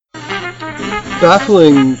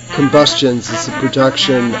Baffling Combustions is a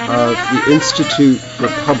production of the Institute for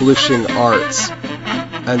Publishing Arts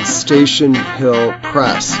and Station Hill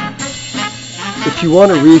Press. If you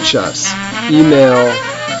want to reach us, email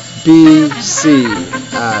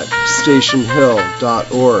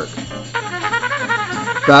bc@stationhill.org.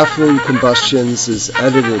 Baffling Combustions is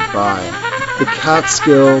edited by the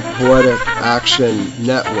Catskill Poetic Action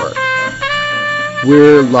Network.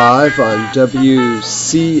 We're live on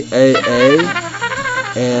WCAA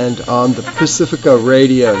and on the Pacifica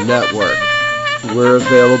Radio Network. We're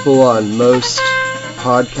available on most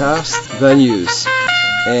podcast venues,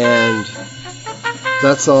 and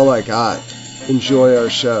that's all I got. Enjoy our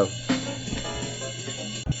show.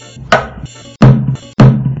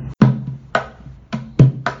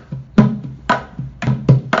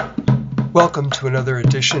 Welcome to another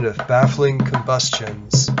edition of Baffling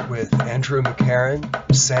Combustions with Andrew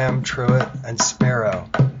McCarran, Sam Truitt, and Sparrow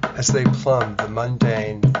as they plumb the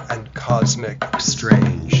mundane and cosmic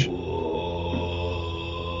strange.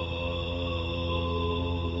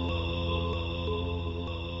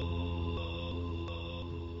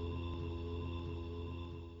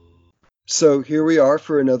 So here we are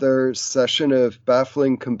for another session of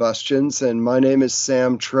Baffling Combustions, and my name is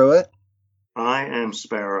Sam Truitt. I am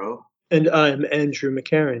Sparrow. And I'm Andrew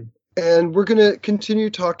McCarran. And we're going to continue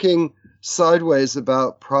talking sideways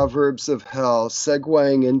about Proverbs of Hell,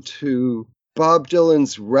 segueing into Bob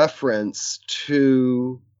Dylan's reference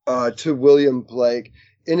to William Blake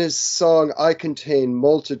in his song I Contain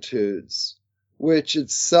Multitudes, which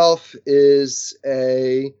itself is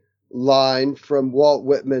a line from Walt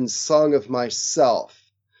Whitman's Song of Myself.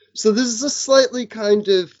 So this is a slightly kind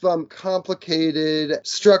of complicated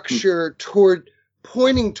structure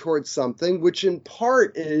pointing towards something, which in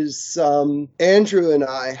part is Andrew and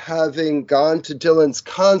I having gone to Dylan's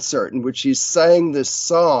concert in which he sang this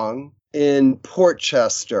song in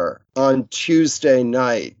Portchester on Tuesday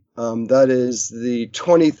night. That is the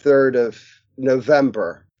 23rd of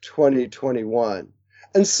November, 2021.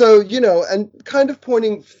 And so, and kind of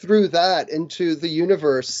pointing through that into the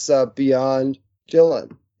universe beyond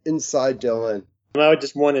Dylan, inside Dylan. I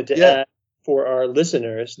just wanted to add for our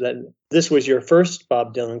listeners that this was your first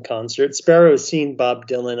Bob Dylan concert. Sparrow has seen Bob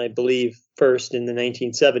Dylan, I believe, first in the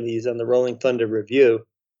 1970s on the Rolling Thunder Review.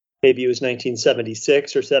 Maybe it was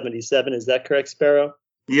 1976 or 77. Is that correct, Sparrow?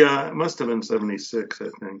 Yeah, it must have been 76, I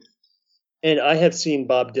think. And I have seen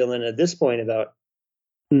Bob Dylan at this point about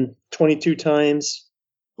 22 times.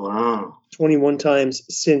 Wow. 21 times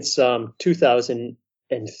since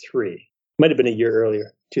 2003. Might have been a year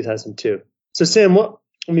earlier, 2002. So, Sam, what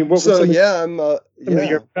were some of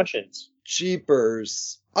your impressions?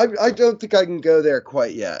 Jeepers. I don't think I can go there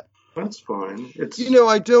quite yet. That's fine.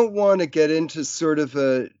 I don't want to get into sort of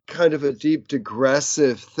a kind of a deep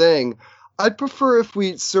digressive thing. I'd prefer if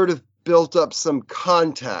we sort of built up some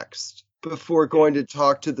context before going to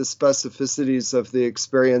talk to the specificities of the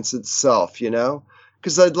experience itself,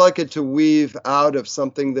 because I'd like it to weave out of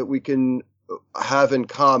something that we can have in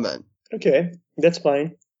common. Okay, that's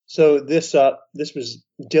fine. So this was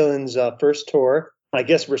Dylan's first tour. I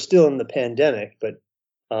guess we're still in the pandemic, but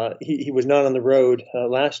he was not on the road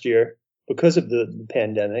last year because of the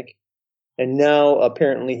pandemic. And now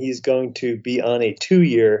apparently he's going to be on a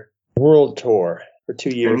 2-year world tour for 2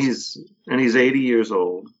 years. And he's 80 years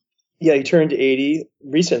old. Yeah, he turned 80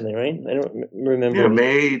 recently, right? I don't remember. Yeah,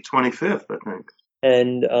 May 25th, I think.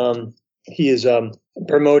 And he is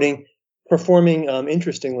performing,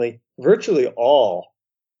 interestingly, virtually all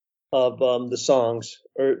of the songs,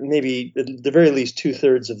 or maybe at the very least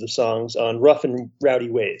 2/3 of the songs on Rough and Rowdy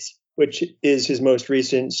Ways, which is his most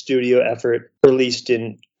recent studio effort released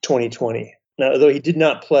in 2020. Now, although he did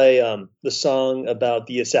not play the song about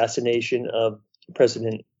the assassination of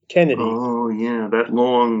President Kennedy. Oh, yeah, that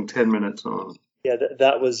long 10-minute song. Yeah,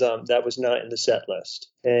 that was not in the set list.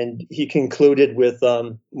 And he concluded with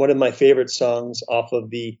one of my favorite songs off of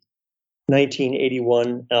the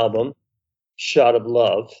 1981 album, Shot of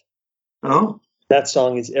Love. Oh. That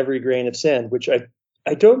song is Every Grain of Sand, which I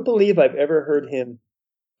don't believe I've ever heard him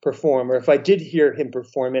perform, or if I did hear him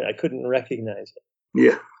perform it, I couldn't recognize it.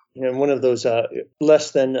 Yeah. One of those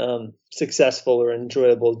less than successful or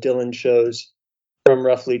enjoyable Dylan shows from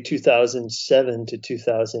roughly 2007 to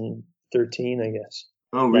 2013, I guess.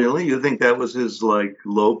 Oh, really? You think that was his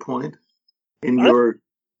low point in your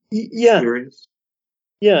experience?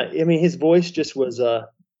 Yeah. I mean, his voice just was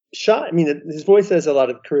shot. I mean, his voice has a lot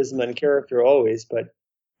of charisma and character always, but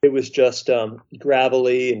it was just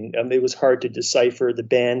gravelly, and it was hard to decipher. The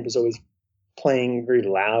band was always playing very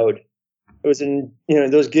loud. It was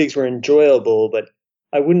those gigs were enjoyable, but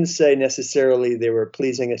I wouldn't say necessarily they were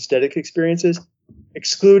pleasing aesthetic experiences.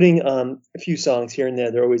 excluding a few songs here and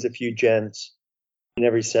there. There are always a few gems in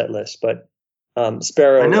every set list, but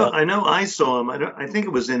Sparrow. I know. I saw him. I think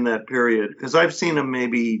it was in that period because I've seen him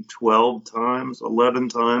maybe 12 times, 11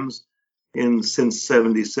 times since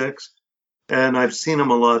 '76, and I've seen him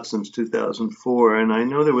a lot since 2004. And I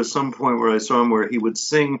know there was some point where I saw him where he would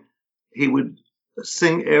sing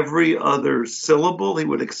every other syllable. He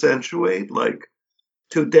would accentuate, like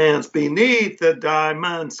to dance beneath the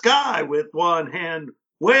diamond sky with one hand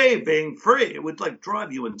waving free. It would like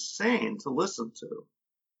drive you insane to listen to.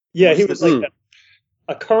 Yeah, he was like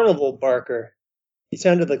a carnival barker. He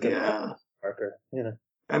sounded like a barker. Yeah.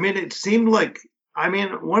 I mean, it seemed like,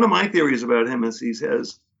 one of my theories about him is he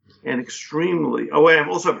has an extremely, I've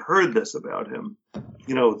also heard this about him,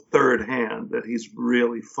 third hand, that he's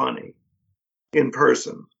really funny in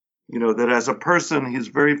person. That as a person, he's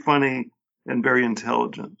very funny and very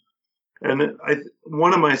intelligent. And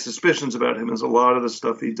one of my suspicions about him is a lot of the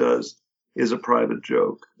stuff he does is a private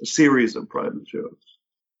joke, a series of private jokes.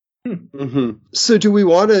 Mm-hmm. So do we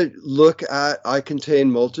want to look at I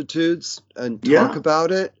Contain Multitudes and talk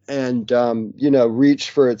about it and,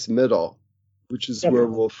 reach for its middle, which is where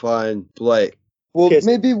we'll find Blake? Well,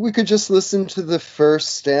 maybe we could just listen to the first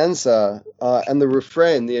stanza and the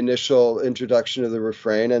refrain, the initial introduction of the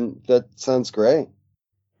refrain, and that sounds great.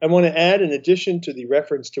 I want to add, in addition to the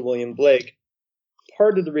reference to William Blake,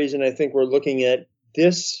 part of the reason I think we're looking at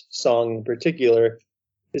this song in particular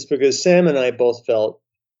is because Sam and I both felt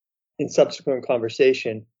in subsequent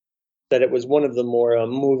conversation that it was one of the more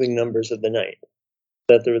moving numbers of the night,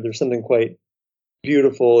 that there's something quite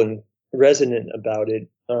beautiful and resonant about it.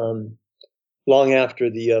 Long after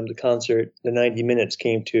the concert, the 90 minutes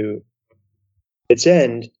came to its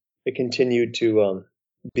end, it continued to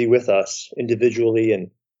be with us individually and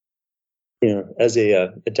as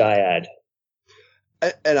a dyad.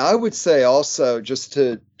 And I would say also, just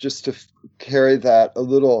to carry that a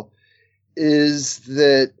little, is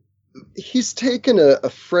that he's taken a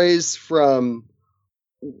phrase from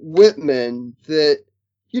Whitman that,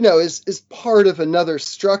 is part of another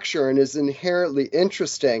structure and is inherently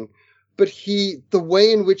interesting. But the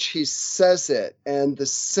way in which he says it and the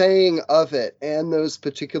saying of it and those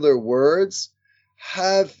particular words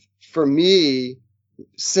have, for me,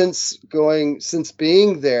 since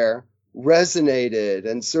being there, resonated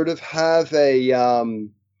and sort of have a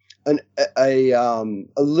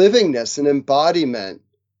livingness, an embodiment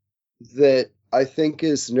that I think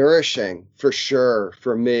is nourishing for sure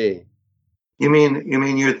for me. You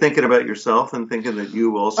mean you're thinking about yourself and thinking that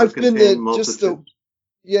you also contain multitudes?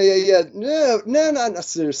 Yeah. No, not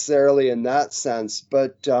necessarily in that sense,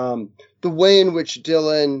 but the way in which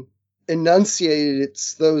Dylan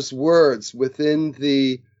enunciates those words within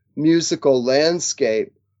the musical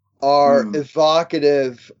landscape are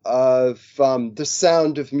evocative of the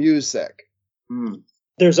sound of music.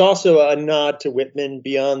 There's also a nod to Whitman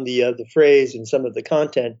beyond the phrase and some of the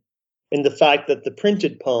content in the fact that the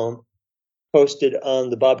printed poem posted on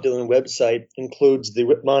the Bob Dylan website includes the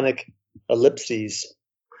Whitmonic ellipses,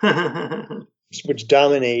 which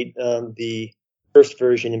dominate the first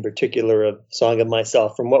version in particular of Song of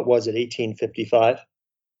Myself from what was it, 1855?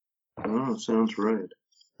 Oh, sounds right.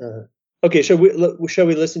 Okay, shall we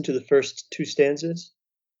listen to the first two stanzas?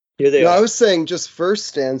 Here they are. I was saying just first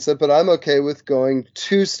stanza, but I'm okay with going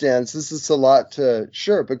two stanzas. It's a lot to...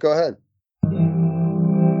 Sure, but go ahead.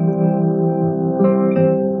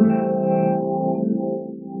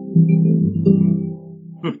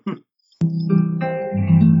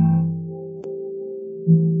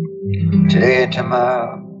 Today and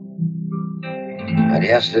tomorrow, and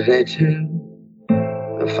yesterday too,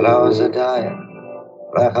 the flowers are dying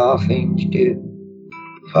like all things do.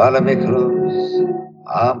 Follow me close,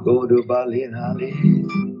 I'm going to Berlin,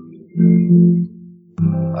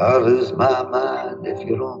 I'll lose my mind if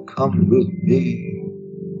you don't come with me.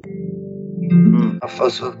 I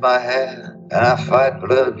fuss with my hair and I fight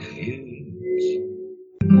blood feuds.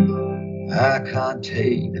 I can't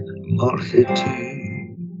take multitudes.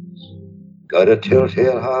 Got a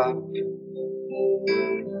telltale heart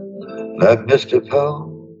like Mr. Poe.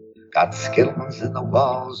 Got skeletons in the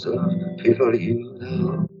walls of people you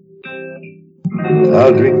know.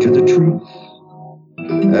 I'll drink to the truth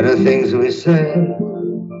and the things we say.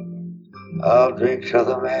 I'll drink to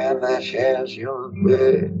the man that shares your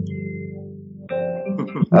bed.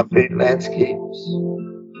 I paint landscapes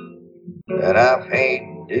and I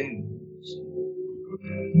paint dudes.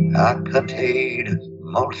 I contain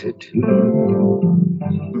multitude.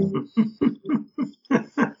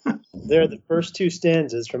 There are the first two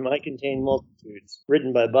stanzas from I Contain Multitudes,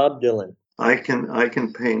 written by Bob Dylan. I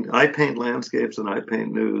can paint. I paint landscapes and I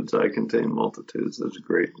paint nudes. I contain multitudes. That's a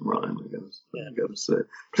great rhyme, I gotta say.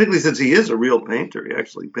 Particularly since he is a real painter. He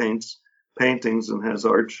actually paints paintings and has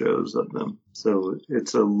art shows of them. So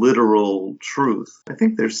it's a literal truth. I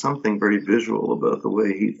think there's something very visual about the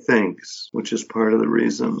way he thinks, which is part of the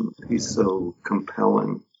reason he's so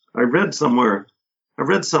compelling. I read some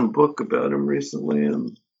book about him recently,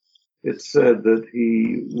 and it said that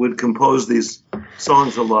he would compose these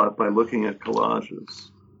songs a lot by looking at collages,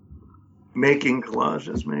 making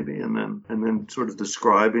collages maybe, and then sort of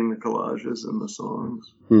describing the collages in the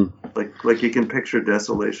songs. Like you can picture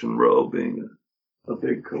Desolation Row being a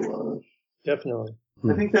big collage. Definitely.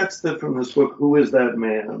 I think that's from this book, Who Is That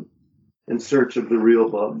Man? In Search of the Real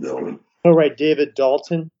Bob Dylan. Oh, right, David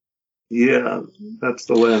Dalton. Yeah, that's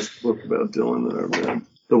the last book about Dylan that I read.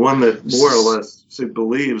 The one that more or less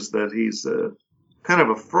believes that he's kind of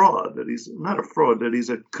a fraud, that he's not a fraud, that he's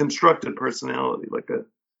a constructed personality.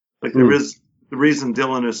 There is the reason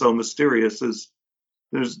Dylan is so mysterious is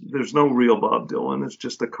there's no real Bob Dylan. It's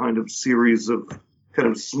just a kind of series of kind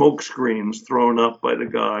of smoke screens thrown up by the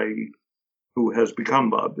guy who has become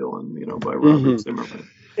Bob Dylan, by Robert Zimmerman.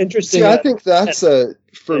 Interesting. See, I think that's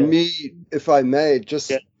for me, if I may,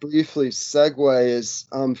 just briefly segue is,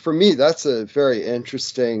 for me, that's a very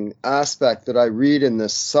interesting aspect that I read in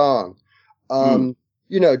this song.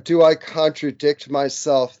 Do I contradict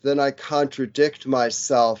myself? Then I contradict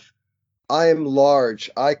myself. I am large.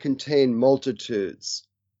 I contain multitudes.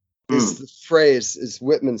 Is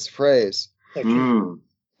Whitman's phrase. And,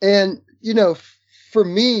 for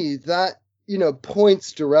me, that,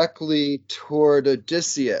 points directly toward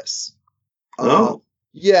Odysseus.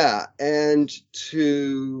 And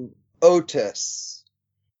to Otis,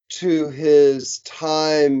 to his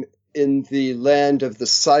time in the land of the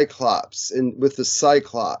Cyclops, with the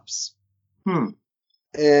Cyclops.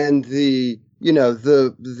 And the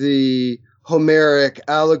Homeric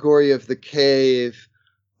allegory of the cave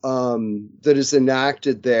that is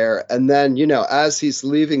enacted there. And then, as he's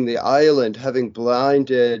leaving the island, having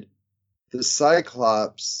blinded the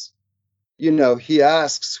Cyclops, he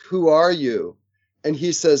asks, "Who are you?" And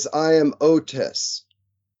he says, "I am Otis."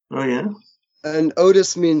 Oh, yeah? And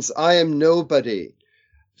Otis means I am nobody.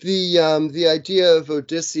 The idea of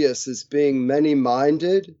Odysseus as being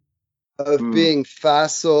many-minded, of being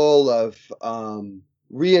facile, of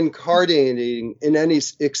reincarnating in any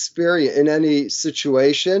experience, in any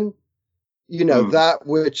situation, that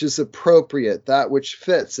which is appropriate, that which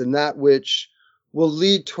fits, and that which will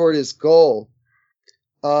lead toward his goal,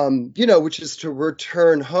 which is to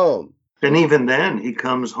return home. And even then, he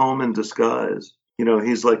comes home in disguise.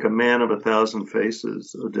 He's like a man of 1,000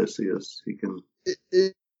 faces, Odysseus. He can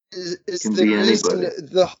be anybody.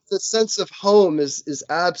 The sense of home is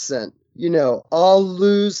absent. I'll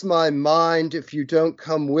lose my mind if you don't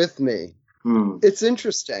come with me. It's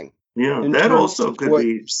interesting. Yeah, that also could what be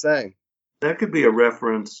you're saying. That could be a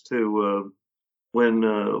reference to when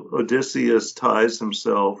Odysseus ties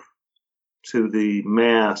himself to the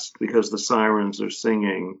mast because the sirens are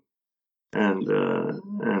singing, and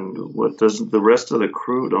what doesn't the rest of the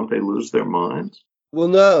crew, don't they lose their minds? Well,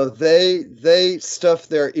 no, they stuff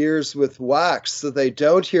their ears with wax so they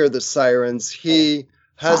don't hear the sirens. He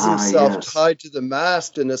has himself tied to the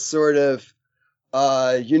mast in a sort of,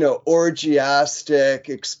 orgiastic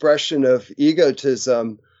expression of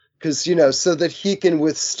egotism, because, so that he can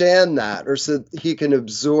withstand that, or so that he can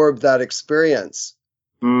absorb that experience.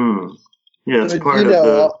 Yeah, it's part of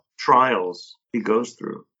the trials he goes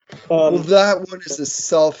through. Well, that one is a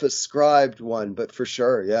self-ascribed one, but for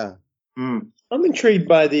sure, yeah. I'm intrigued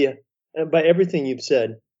by by everything you've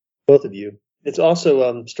said, both of you. It's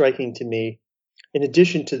also striking to me, in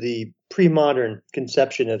addition to the pre-modern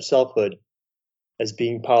conception of selfhood as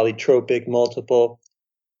being polytropic, multiple,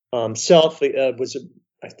 self was,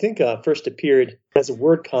 I think, first appeared as a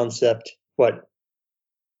word concept, 12th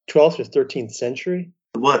or 13th century?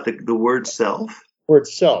 What, the word self? Word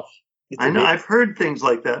self. I know, I've heard things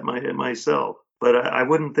like that myself, but I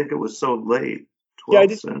wouldn't think it was so late,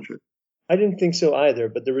 12th century. I didn't think so either,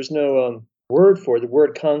 but there was no word for it. The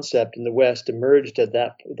word concept in the West emerged at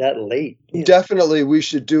that late. Definitely, we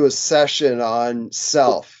should do a session on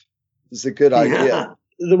self. It's a good idea.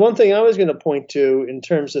 The one thing I was going to point to in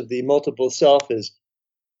terms of the multiple self is,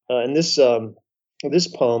 in this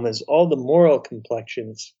poem, is all the moral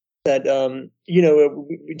complexions that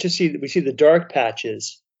we see the dark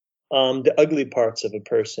patches, the ugly parts of a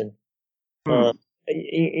person. Like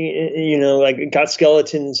got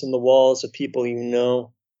skeletons in the walls of people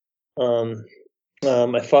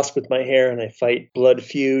I fuss with my hair and I fight blood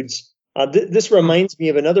feuds. This reminds me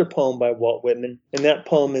of another poem by Walt Whitman, and that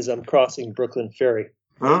poem is Crossing Brooklyn Ferry.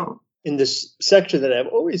 Oh. In this section that I've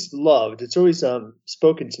always loved, it's always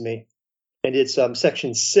spoken to me, and it's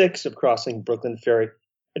section 6 of Crossing Brooklyn Ferry.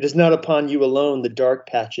 It is not upon you alone the dark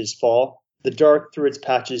patches fall. The dark threw its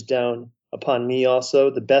patches down upon me also.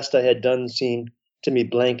 The best I had done seemed to me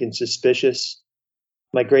blank and suspicious.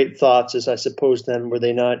 My great thoughts, as I supposed them, were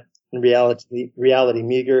they not in reality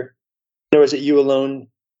meager? Nor is it you alone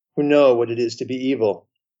who know what it is to be evil.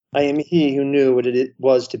 I am he who knew what it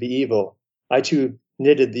was to be evil. I too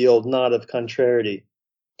knitted the old knot of contrariety.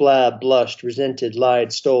 Blabbed, blushed, resented,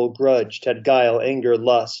 lied, stole, grudged, had guile, anger,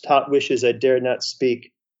 lust, hot wishes I dared not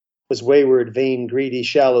speak, was wayward, vain, greedy,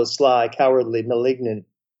 shallow, sly, cowardly, malignant,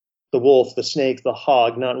 the wolf, the snake, the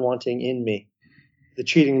hog not wanting in me, the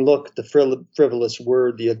cheating look, the frivolous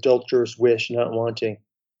word, the adulterous wish not wanting,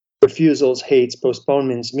 refusals, hates,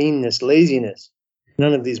 postponements, meanness, laziness,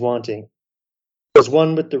 none of these wanting. Was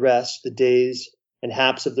one with the rest, the days and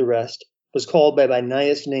haps of the rest, was called by my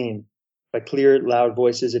nighest name, by clear, loud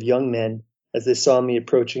voices of young men as they saw me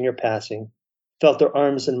approaching or passing, felt their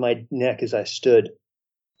arms in my neck as I stood,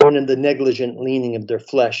 born in the negligent leaning of their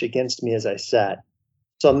flesh against me as I sat,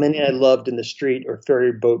 saw many I loved in the street or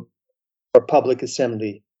ferry boat or public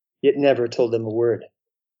assembly, yet never told them a word.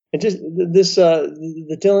 And just this,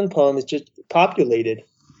 the Dylan poem is just populated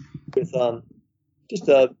with just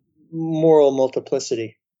a moral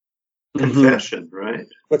multiplicity. Confession, right?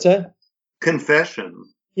 What's that? Confession.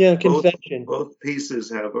 Yeah, confession. Both pieces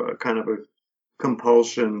have a kind of a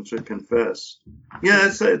compulsion to confess. Yeah,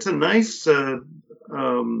 it's a nice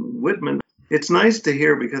Whitman. It's nice to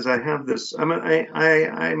hear because I have this. I'm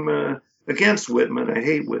against Whitman. I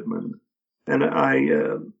hate Whitman, and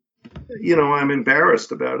I'm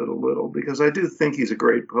embarrassed about it a little because I do think he's a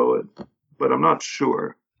great poet, but I'm not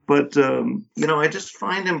sure. But I just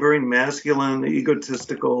find him very masculine,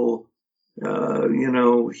 egotistical,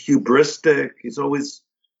 hubristic. He's always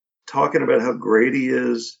talking about how great he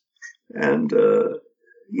is. And, to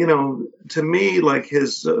me, like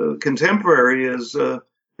his contemporary is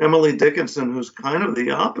Emily Dickinson, who's kind of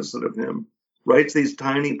the opposite of him, writes these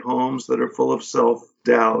tiny poems that are full of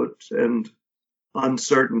self-doubt and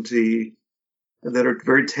uncertainty that are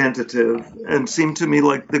very tentative and seem to me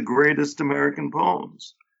like the greatest American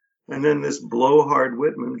poems. And then this blowhard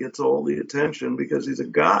Whitman gets all the attention because he's a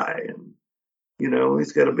guy and,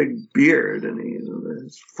 he's got a big beard and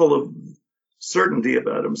he's full of certainty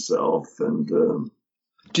about himself. And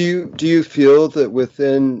do you feel that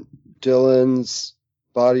within Dylan's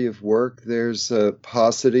body of work, there's a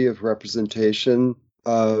paucity of representation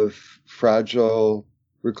of fragile,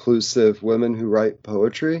 reclusive women who write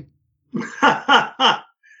poetry? I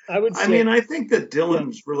think that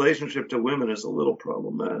Dylan's relationship to women is a little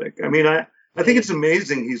problematic. I think it's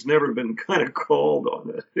amazing he's never been kind of called on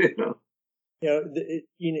it,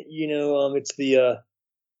 It's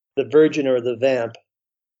the virgin or the vamp.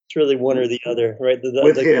 It's really one or the other, right?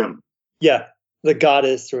 With him. Yeah, the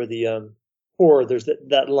goddess or the whore. There's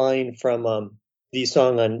that line from the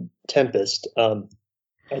song on Tempest. I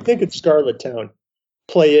think it's Scarlet Town.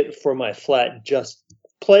 Play it for my flat-chested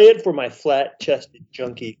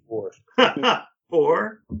junkie whore.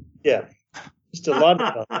 Whore? Yeah, just a lot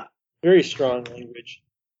of very strong language.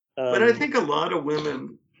 But I think a lot of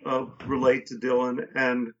women relate to Dylan,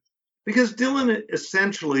 and because Dylan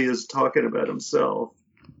essentially is talking about himself,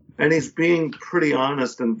 and he's being pretty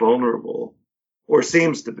honest and vulnerable, or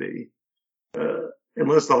seems to be,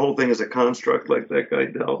 unless the whole thing is a construct like that guy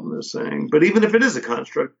Dalton is saying. But even if it is a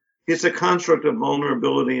construct, it's a construct of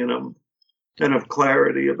vulnerability and of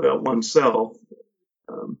clarity about oneself.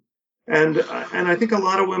 And I think a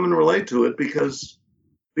lot of women relate to it because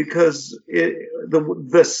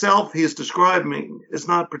the self he's describing is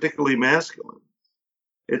not particularly masculine.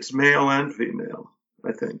 It's male and female,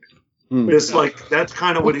 I think. That's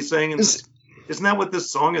kind of what he's saying. Isn't that what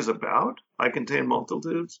this song is about? I Contain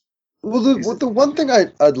Multitudes? Well, the one thing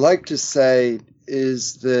I'd like to say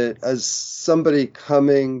is that as somebody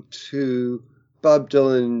coming to Bob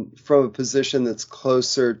Dylan from a position that's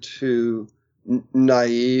closer to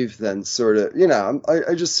naive than sort of,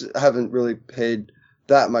 I just haven't really paid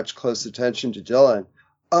that much close attention to Dylan.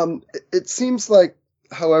 It seems like,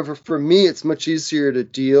 however, for me, it's much easier to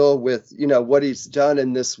deal with, what he's done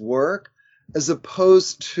in this work as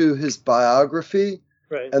opposed to his biography.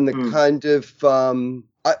 Right. And the kind of,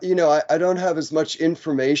 I don't have as much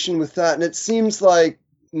information with that. And it seems like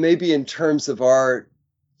maybe in terms of art,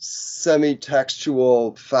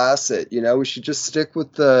 semi-textual facet, we should just stick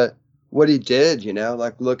with what he did,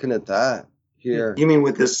 like looking at that here. You mean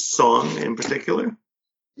with this song in particular?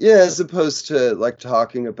 Yeah, as opposed to like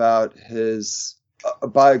talking about his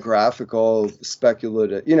biographical,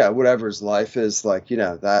 speculative, whatever his life is like,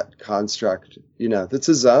 that construct, that's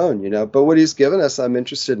his own, But what he's given us, I'm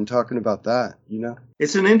interested in talking about that,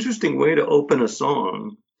 It's an interesting way to open a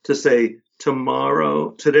song, to say tomorrow,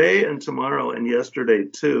 today and tomorrow and yesterday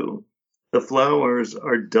too, the flowers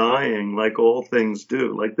are dying like all things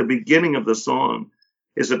do. Like the beginning of the song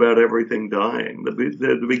is about everything dying.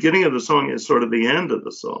 The beginning of the song is sort of the end of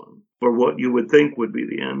the song, or what you would think would be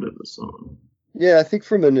the end of the song. Yeah, I think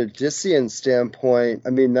from an Odyssean standpoint, I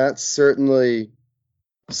mean, that's certainly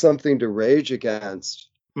something to rage against.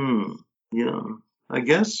 Yeah, I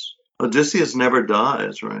guess Odysseus never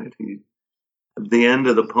dies, right? The end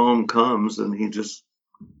of the poem comes and he just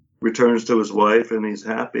returns to his wife and he's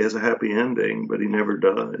happy, has a happy ending, but he never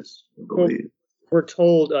dies, I believe. We're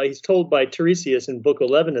told, he's told by Tiresias in Book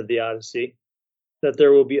 11 of the Odyssey that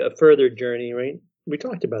there will be a further journey, right? We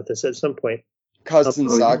talked about this at some point.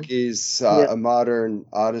 Kazansaki's A Modern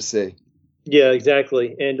Odyssey. Yeah,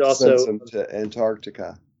 exactly. And also sends him to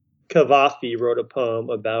Antarctica. Cavafy wrote a poem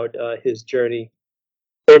about his journey.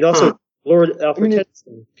 And also Lord Alfred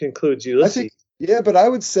Tennyson concludes Ulysses. But I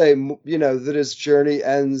would say, that his journey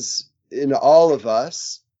ends in all of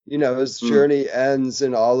us. His journey ends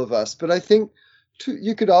in all of us. But I think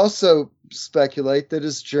you could also speculate that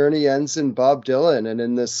his journey ends in Bob Dylan and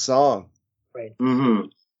in this song. Right. Mm-hmm.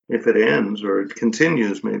 If it ends or it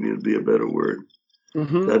continues, maybe it'd be a better word.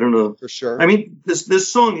 Mm-hmm. I don't know. For sure. I mean,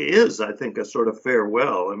 this song is, I think, a sort of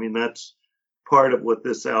farewell. I mean, that's part of what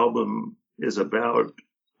this album is about,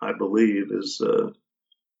 I believe, is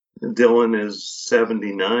Dylan is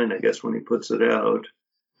 79, I guess, when he puts it out.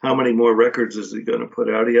 How many more records is he going to put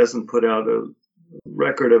out? He hasn't put out a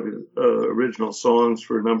record of original songs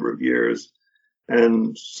for a number of years.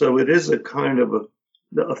 And so it is a kind of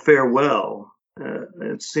a farewell.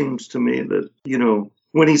 It seems to me that,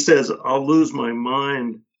 when he says, I'll lose my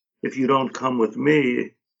mind if you don't come with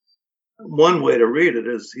me, one way to read it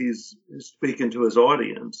is he's speaking to his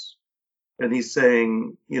audience. And he's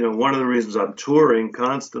saying, one of the reasons I'm touring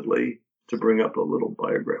constantly, to bring up a little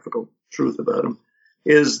biographical truth about him,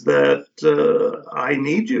 is that I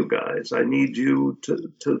need you guys. I need you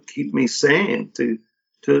to keep me sane, to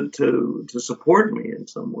support me in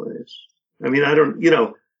some ways. I mean, I don't,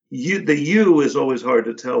 the you is always hard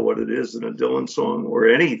to tell what it is in a Dylan song or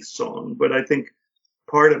any song, but I think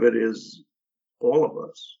part of it is all of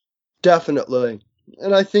us. Definitely.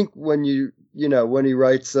 And I think when when he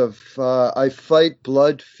writes of, I fight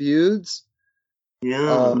blood feuds,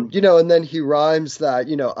 and then he rhymes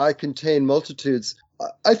that, I contain multitudes.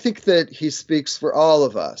 I think that he speaks for all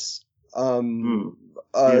of us,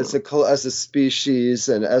 as a species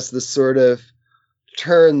and as the sort of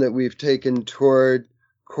turn that we've taken toward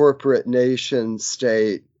corporate nation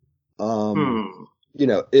state,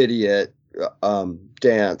 idiot,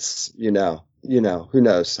 dance, who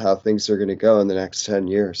knows how things are going to go in the next 10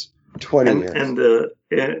 years, 20 years.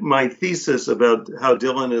 And my thesis about how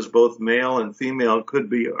Dylan is both male and female could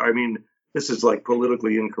be, I mean, this is like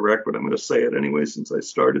politically incorrect, but I'm going to say it anyway since I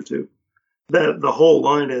started to. That the whole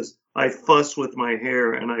line is, I fuss with my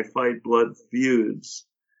hair and I fight blood feuds.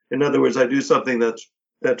 In other words, I do something that's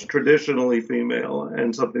traditionally female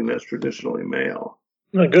and something that's traditionally male.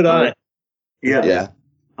 Good eye. Yeah.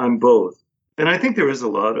 I'm both. And I think there is in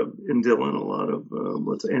Dylan, a lot of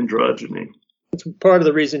androgyny. It's part of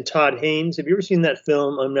the reason Todd Haynes, have you ever seen that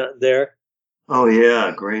film, I'm Not There? Oh,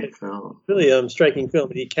 yeah, great film. Really striking film.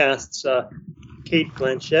 And he casts Cate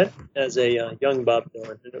Blanchett as a young Bob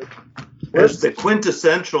Dylan. As the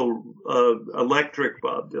quintessential electric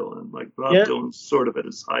Bob Dylan, like Bob Dylan's sort of at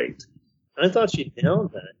his height. I thought she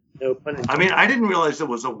nailed that. No pun intended. I mean, I didn't realize it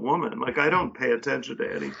was a woman. Like, I don't pay attention to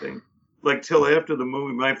anything. Like, till after the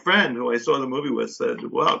movie, my friend who I saw the movie with said,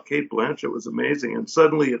 wow, Cate Blanchett was amazing. And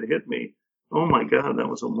suddenly it hit me. Oh, my God, that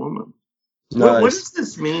was a woman. Nice. What does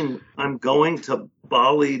this mean? I'm going to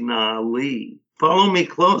Bali Nali. Follow me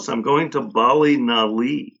close. I'm going to Bali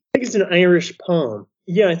Nali. I think it's an Irish poem.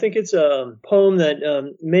 Yeah, I think it's a poem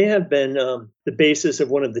that may have been the basis of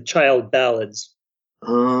one of the child ballads.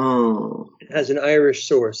 Oh. It has an Irish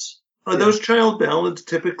source. Are those child ballads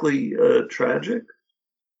typically tragic?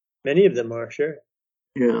 Many of them are, sure.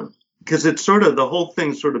 Yeah, because it's sort of, the whole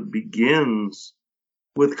thing sort of begins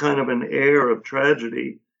with kind of an air of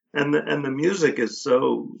tragedy. And the music is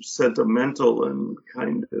so sentimental and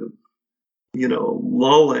kind of,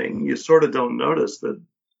 lulling. You sort of don't notice that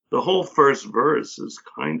the whole first verse is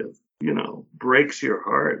kind of, breaks your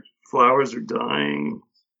heart. Flowers are dying.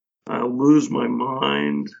 I lose my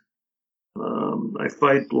mind. I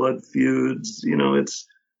fight blood feuds.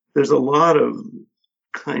 There's a lot of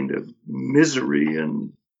kind of misery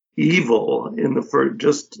and evil in the first,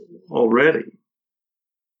 just already.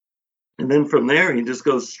 And then from there, he just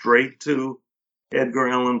goes straight to Edgar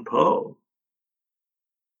Allan Poe.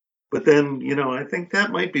 But then, I think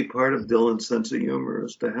that might be part of Dylan's sense of humor,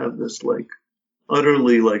 is to have this like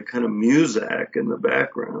utterly like kind of muzak in the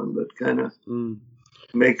background that kind of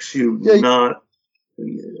makes you not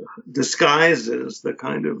disguises the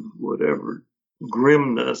kind of whatever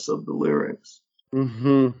grimness of the lyrics.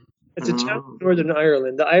 Mm-hmm. It's a town in Northern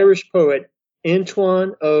Ireland. The Irish poet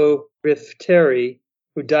Antoine Ó Rifteri,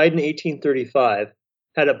 who died in 1835,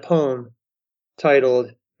 had a poem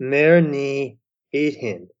titled Mer Ní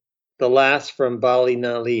Éitheann, the last from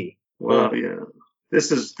Ballynallee. Wow, yeah.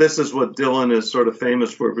 This is what Dylan is sort of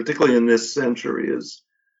famous for, particularly in this century, is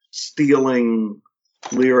stealing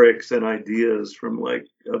lyrics and ideas from like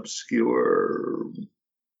obscure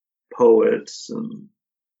poets. And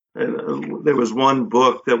there was one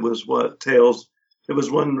book that was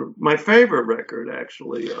my favorite record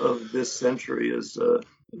actually of this century is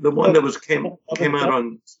the one that came out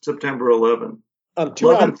on September 11th.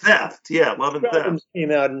 Love and Theft. Yeah, Love and Theft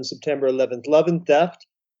came out on September 11th. Love and Theft,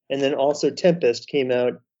 and then also Tempest came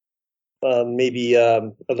out maybe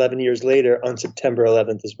 11 years later on September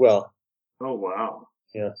 11th as well. Oh, wow.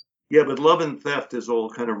 Yeah. Yeah, but Love and Theft is all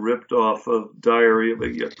kind of ripped off of Diary of a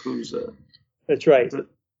Yakuza. That's right.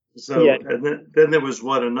 So yeah. And then there was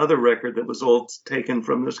another record that was all taken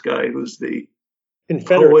from this guy who's the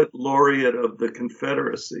poet laureate of the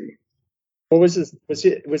Confederacy. What was this? Was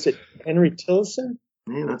it Henry Tilson?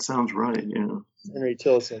 Yeah, that sounds right. Yeah, Henry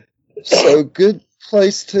Tilson. So good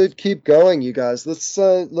place to keep going, you guys.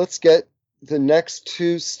 Let's get the next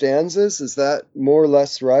two stanzas. Is that more or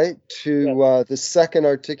less right? To the second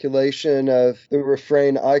articulation of the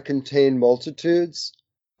refrain, "I contain multitudes."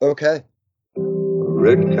 Okay.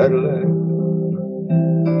 Red Cadillac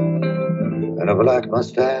and a black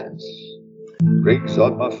mustache, rings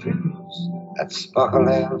on my fingers that sparkle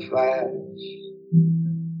and flash.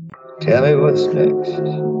 Tell me what's next.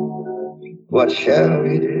 What shall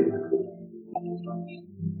we do?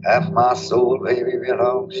 Half my soul, baby,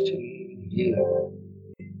 belongs to you.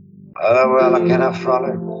 Well, I cannot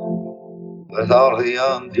frolic with all the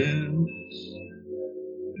undoes.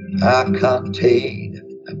 I contain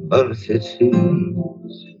a multitude.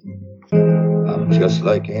 I'm just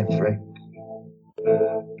like Anne Frank,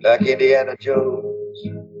 like Indiana Jones,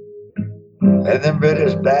 and them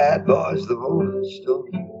British bad boys, the Rolling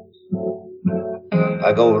Stones.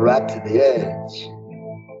 I go right to the edge.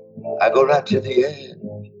 I go right to the end.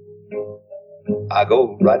 I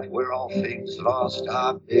go right where all things lost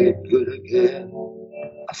are made good again.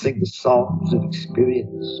 I sing the songs of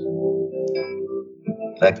experience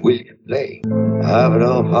like William Blake. I have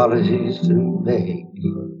no apologies to make.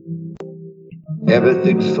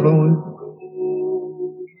 Everything's flowing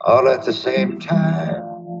all at the same time.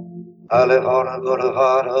 I live on a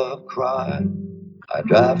boulevard of crime. I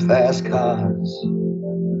drive fast cars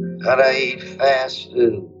and I eat fast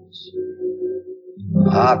foods.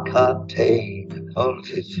 I contain a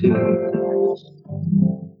multitude.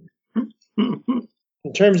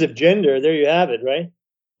 In terms of gender, there you have it, right?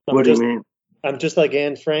 What do you mean? I'm just like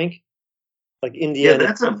Anne Frank, like Indiana.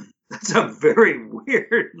 Yeah, that's a very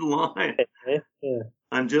weird line. Yeah.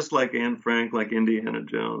 I'm just like Anne Frank, like Indiana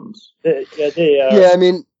Jones. I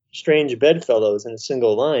mean, strange bedfellows in a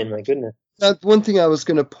single line. My goodness. One thing I was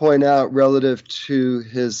going to point out relative to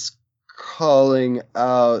his calling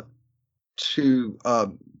out to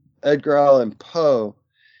Edgar Allan Poe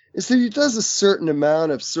is that he does a certain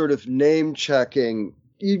amount of sort of name checking.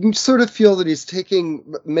 You can sort of feel that he's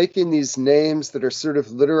making these names that are sort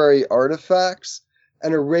of literary artifacts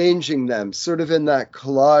and arranging them sort of in that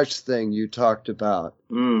collage thing you talked about.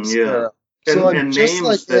 Yeah. So I'm just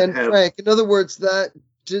like Anne Frank. In other words, that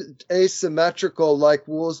asymmetrical, like,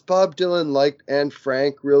 well, is Bob Dylan like Anne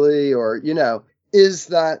Frank really? Or, is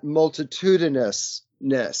that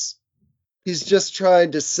multitudinousness? He's just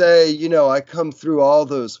trying to say, I come through all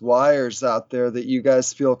those wires out there that you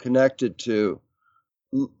guys feel connected to.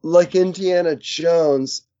 Like Indiana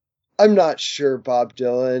Jones, I'm not sure Bob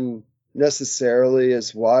Dylan necessarily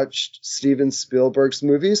has watched Steven Spielberg's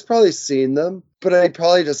movies. He's probably seen them, but he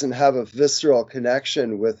probably doesn't have a visceral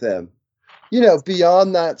connection with him.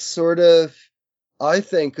 Beyond that sort of, I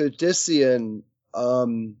think, Odyssean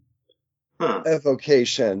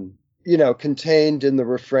evocation, contained in the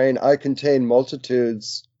refrain, "I contain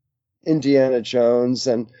multitudes," Indiana Jones,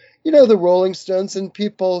 and, the Rolling Stones, and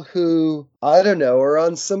people who, I don't know, are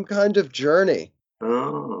on some kind of journey.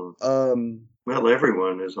 Oh. Well,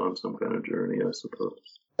 everyone is on some kind of journey, I suppose.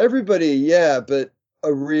 Everybody, yeah, but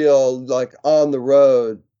a real like on the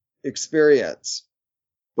road experience.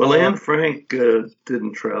 Well, Anne Frank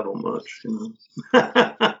didn't travel much,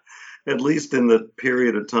 at least in the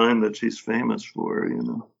period of time that she's famous for.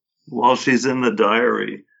 While she's in the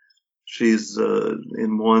diary, she's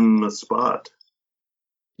in one spot.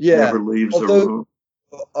 Yeah, never leaves the room.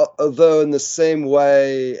 Although in the same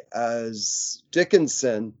way as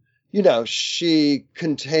Dickinson, she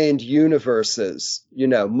contained universes,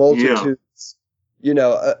 multitudes,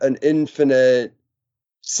 an infinite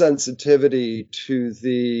sensitivity to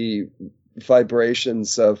the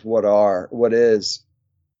vibrations of what is.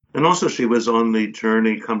 And also she was on the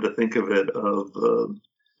journey, come to think of it, of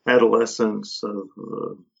adolescence, of,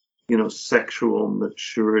 sexual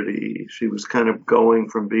maturity. She was kind of going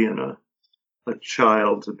from being a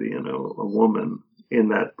child to being a woman in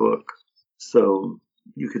that book. So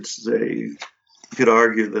you could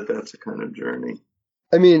argue that that's a kind of journey.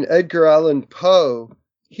 I mean, Edgar Allan Poe,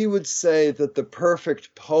 he would say that the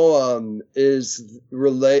perfect poem is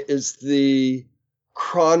the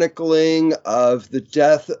chronicling of the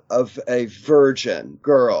death of a virgin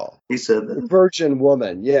girl. He said that. A virgin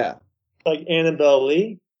woman, yeah. Like Annabelle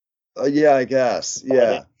Lee? Yeah, I guess,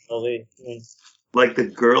 yeah. Annabelle Lee. Yeah. Like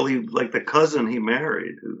the cousin he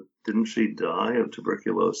married, didn't she die of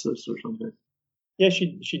tuberculosis or something? Yeah,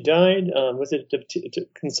 she died. Was it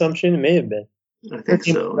consumption? It may have been. I think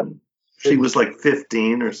so. She was like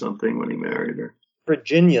 15 or something when he married her.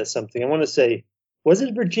 Virginia something. I want to say, was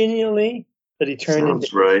it Virginia Lee that he turned into?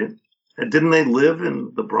 Sounds right. And didn't they live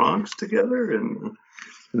in the Bronx together in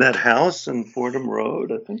that house in Fordham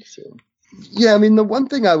Road? I think so. Yeah, I mean, the one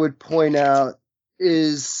thing I would point out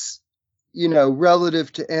is,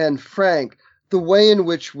 relative to Anne Frank, the way in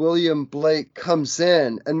which William Blake comes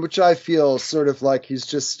in, and which I feel sort of like he's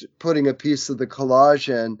just putting a piece of the collage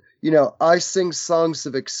in. I sing songs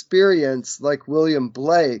of experience like William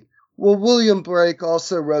Blake. Well, William Blake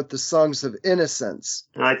also wrote the Songs of Innocence.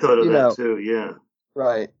 And I thought of that too, yeah.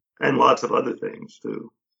 Right. And lots of other things too,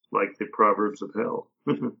 like the Proverbs of Hell.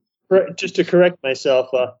 Just to correct myself,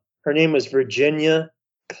 her name was Virginia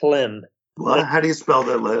Clem. Well, how do you spell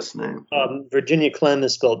that last name? Virginia Clem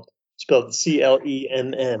is spelled Clemm.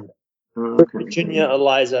 Okay. Virginia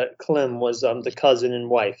Eliza Clem was the cousin and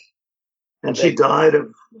wife. And she died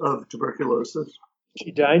of tuberculosis?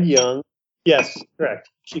 She died young. Yes, correct.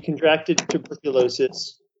 She contracted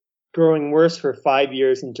tuberculosis, growing worse for 5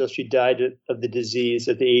 years until she died of the disease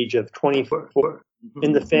at the age of 24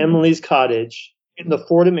 in the family's cottage in the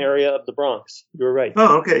Fordham area of the Bronx. You were right.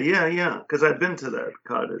 Oh, okay. Yeah. Because I've been to that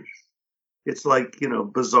cottage. It's like,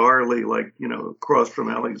 bizarrely, like, across from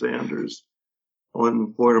Alexander's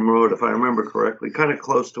on Fordham Road, if I remember correctly, kind of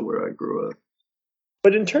close to where I grew up.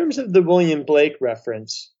 But in terms of the William Blake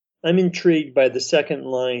reference, I'm intrigued by the second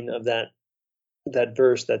line of that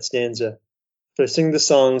verse, that stanza. So I sing the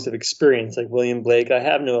songs of experience like William Blake. I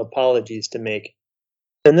have no apologies to make.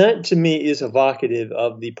 And that to me is evocative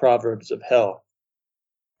of the Proverbs of Hell.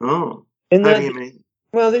 Oh, and how do you mean?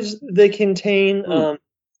 Well, they contain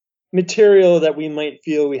material that we might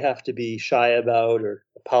feel we have to be shy about or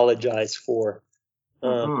apologize for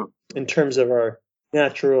in terms of our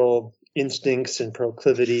natural instincts and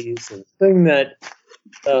proclivities. And the thing that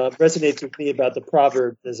resonates with me about the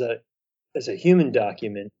Proverbs as a human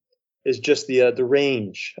document is just the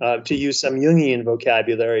range. To use some Jungian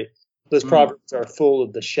vocabulary, those Proverbs are full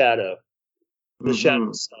of the shadow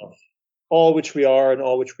self. All which we are and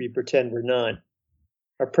all which we pretend we're not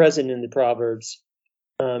are present in the Proverbs.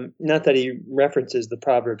 Not that he references the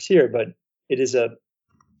Proverbs here, but it is a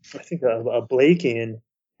Blakean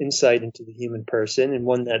insight into the human person, and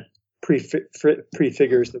one that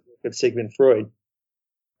prefigures the work of Sigmund Freud.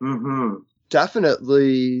 Mm-hmm.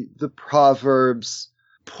 Definitely the Proverbs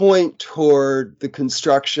point toward the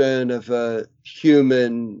construction of a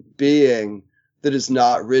human being that is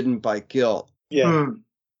not ridden by guilt. Yeah.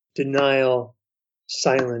 Denial,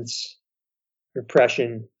 silence,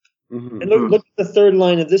 repression. Mm-hmm. And look at the third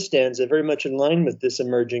line of this stanza, very much in line with this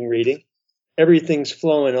emerging reading. Everything's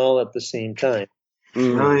flowing all at the same time.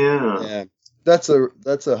 Oh yeah. That's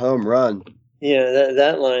a home run. Yeah,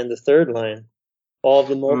 that line, the third line, all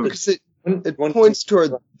the multitude. It points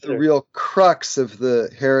toward the real crux of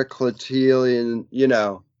the Heraclitean,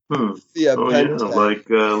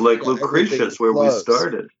 like Lucretius, where we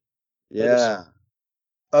started. Yeah.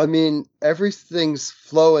 I mean, everything's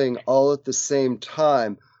flowing all at the same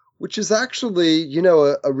time, which is actually,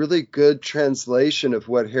 a really good translation of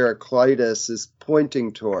what Heraclitus is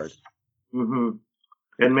pointing toward. Mm-hmm.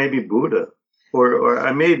 And maybe Buddha, or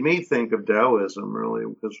it made me think of Taoism, really,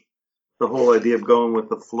 because the whole idea of going with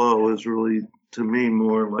the flow is really, to me,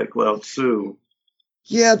 more like Lao Tzu,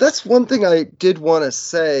 Yeah, that's one thing I did want to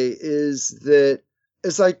say is that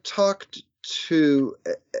as I talked to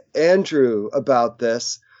Andrew about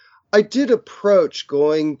this, I did approach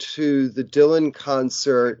going to the Dylan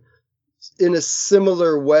concert in a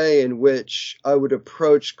similar way in which I would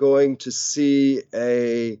approach going to see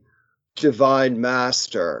a divine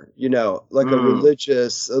master, like a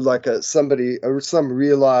religious, like somebody or some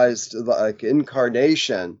realized like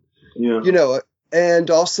incarnation, Yeah.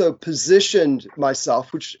 And also positioned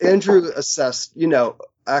myself, which Andrew assessed,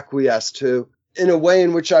 acquiesced to, in a way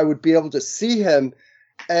in which I would be able to see him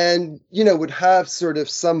and, would have sort of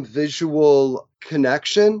some visual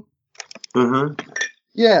connection. Mm-hmm.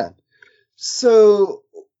 Yeah. So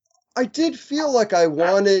I did feel like I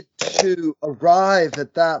wanted to arrive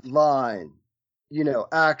at that line,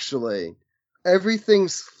 actually.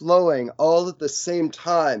 Everything's flowing all at the same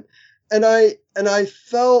time. And I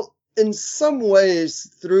felt in some ways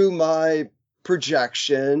through my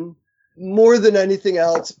projection, more than anything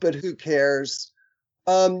else, but who cares?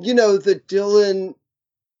 That Dylan,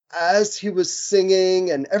 as he was singing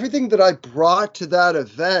and everything that I brought to that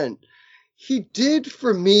event, he did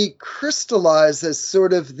for me crystallize as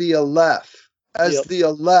sort of the Aleph,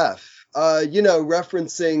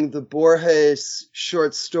 referencing the Borges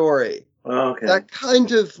short story. Okay. That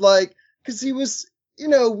kind of like, because he was,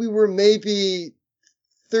 we were maybe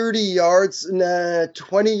 30 yards,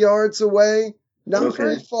 20 yards away, not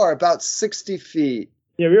very far, about 60 feet.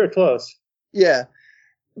 Yeah, we were close. Yeah.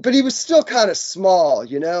 But he was still kind of small,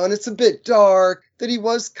 and it's a bit dark that he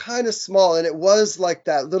was kind of small. And it was like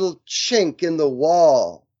that little chink in the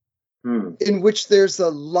wall in which there's a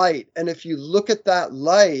light. And if you look at that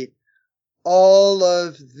light, all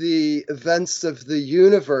of the events of the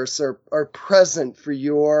universe are present for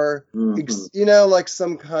your, like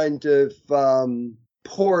some kind of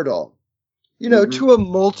portal. To a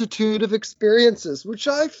multitude of experiences, which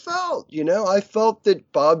I felt, I felt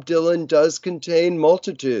that Bob Dylan does contain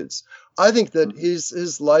multitudes. I think that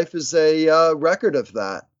his life is a record of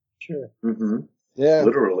that. Sure. Mm-hmm. Yeah.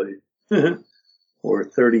 Literally. Or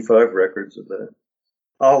 35 records of that.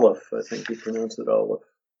 Aleph, I think you pronounce it Aleph.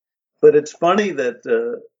 But it's funny that,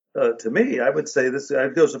 to me, I would say this,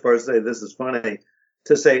 I'd go so far as to say this is funny,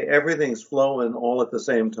 to say everything's flowing all at the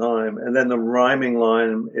same time. And then the rhyming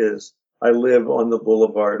line is, I live on the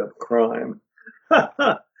boulevard of crime.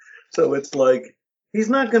 So it's like, he's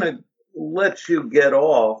not going to let you get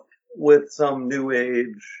off with some new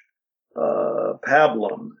age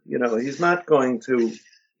pablum. He's not going to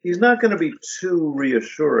be too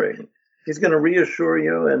reassuring. He's going to reassure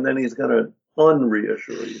you, and then he's going to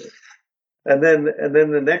unreassure you. And then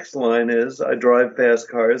the next line is, I drive fast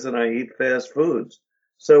cars and I eat fast foods.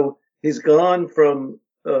 So he's gone from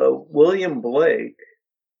William Blake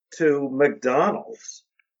to McDonald's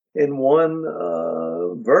in one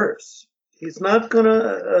verse. He's not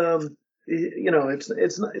gonna,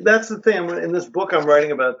 it's not, that's the thing. In this book, I'm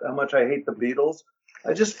writing about how much I hate the Beatles.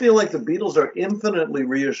 I just feel like the Beatles are infinitely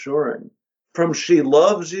reassuring. From She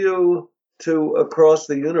Loves You to Across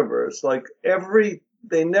the Universe, like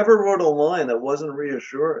they never wrote a line that wasn't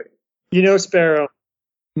reassuring. Sparrow,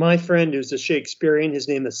 my friend who's a Shakespearean, his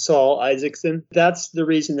name is Saul Isaacson. That's the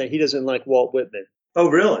reason that he doesn't like Walt Whitman. Oh,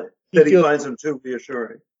 really? That he finds him too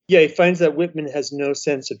reassuring. Yeah, he finds that Whitman has no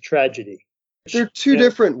sense of tragedy. There are two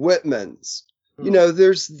different Whitmans.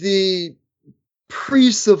 There's the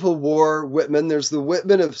pre-Civil War Whitman. There's the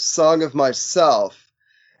Whitman of Song of Myself.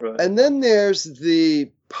 Right. And then there's the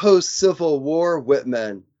post-Civil War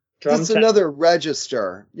Whitman. It's another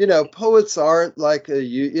register. Poets aren't like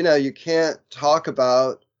you can't talk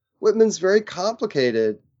about. Whitman's very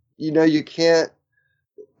complicated. You can't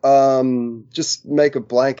just make a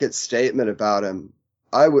blanket statement about him.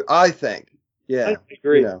 I think. Yeah. I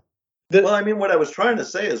agree. Well, I mean, what I was trying to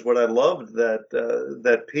say is what I loved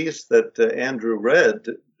that piece that Andrew read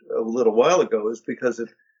a little while ago is because it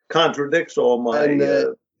contradicts all my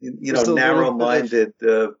narrow-minded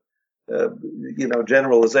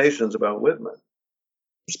generalizations about Whitman.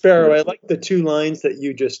 Sparrow, I like the two lines that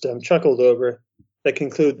you just chuckled over that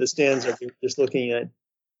conclude the stanza you're just looking at.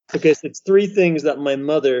 Because it's three things that my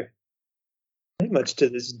mother, pretty much to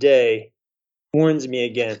this day, warns me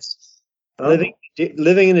against. Living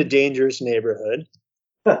in a dangerous neighborhood,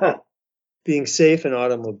 being safe in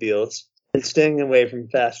automobiles, and staying away from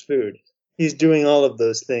fast food. He's doing all of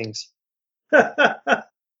those things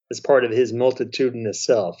as part of his multitudinous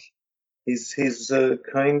self. He's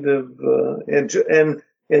kind of and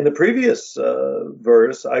in the previous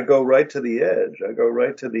verse, I go right to the edge. I go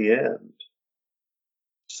right to the end.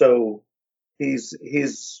 So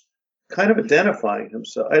he's kind of identifying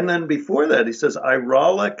himself. And then before that, he says, I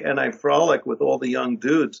rollick and I frolic with all the young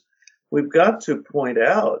dudes. We've got to point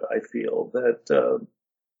out, I feel, that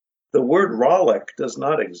the word rollick does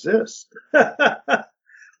not exist.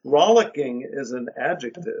 Rollicking is an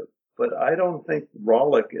adjective, but I don't think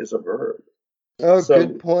rollick is a verb. Oh, so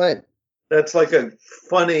good point. That's like a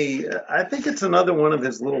funny, I think it's another one of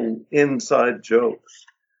his little inside jokes.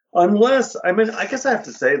 Unless, I mean, I guess I have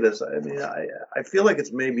to say this. I mean, I feel like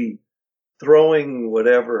it's maybe throwing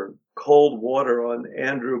whatever cold water on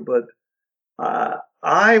Andrew, but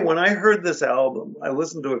when I heard this album, I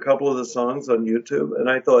listened to a couple of the songs on YouTube, and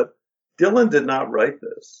I thought, Dylan did not write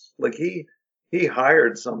this. Like he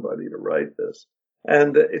hired somebody to write this,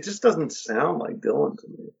 and it just doesn't sound like Dylan to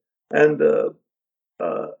me.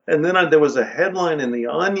 And then there was a headline in The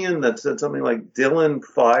Onion that said something like Dylan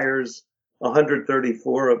fires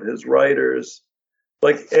 134 of his writers.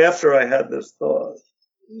 Like after I had this thought,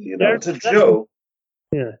 it's a joke.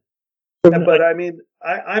 Yeah. But I mean,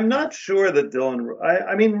 I'm not sure that Dylan.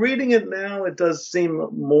 I mean, reading it now, it does seem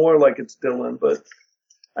more like it's Dylan. But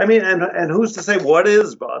I mean, and who's to say what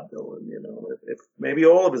is Bob Dylan? If maybe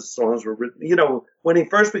all of his songs were written. When he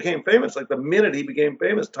first became famous, like the minute he became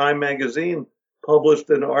famous, Time magazine published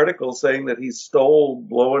an article saying that he stole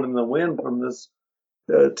 "Blowing in the Wind" from this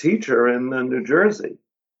teacher in New Jersey.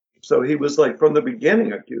 So he was like from the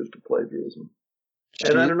beginning accused of plagiarism.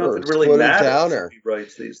 And I don't know if it really matters if he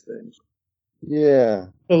writes these things. Yeah.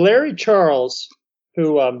 Well, Larry Charles,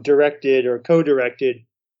 who directed or co-directed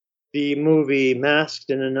the movie Masked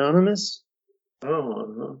and Anonymous,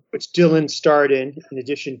 which Dylan starred in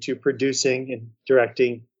addition to producing and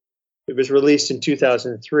directing. It was released in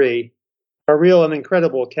 2003. A real and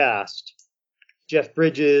incredible cast. Jeff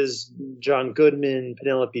Bridges, John Goodman,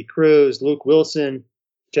 Penelope Cruz, Luke Wilson,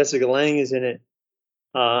 Jessica Lange is in it.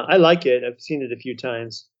 I like it. I've seen it a few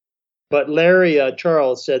times. But Larry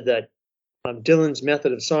Charles said that Dylan's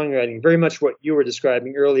method of songwriting, very much what you were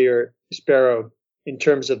describing earlier, Sparrow, in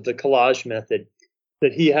terms of the collage method,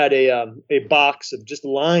 that he had a box of just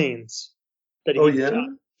lines that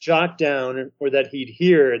he'd jot down or that he'd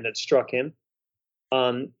hear and that struck him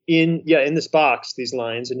in this box, these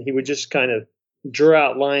lines, and he would just kind of draw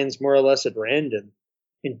out lines more or less at random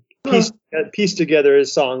and piece together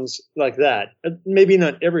his songs like that. Maybe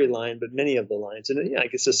not every line, but many of the lines. And I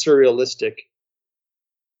guess it's surrealistic.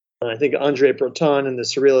 I think Andre Breton in the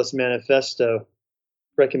Surrealist Manifesto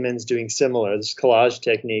recommends doing similar, this collage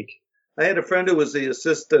technique. I had a friend who was the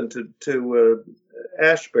assistant to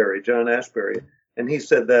Ashbery, John Ashbery, and he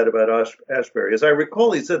said that about Ashbery. As I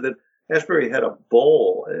recall, he said that Ashbery had a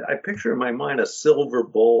bowl. I picture in my mind a silver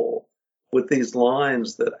bowl with these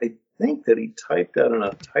lines that I think that he typed out on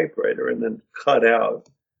a typewriter and then cut out,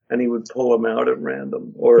 and he would pull them out at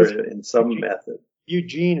random or in some method.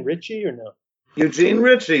 Eugene Ritchie or no? Eugene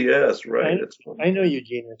Ritchie, yes, right. I know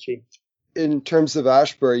Eugene Ritchie. In terms of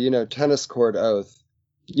Ashbery, tennis court oath,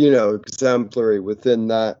 exemplary within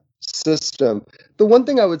that system. The one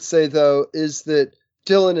thing I would say, though, is that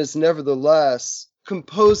Dylan is nevertheless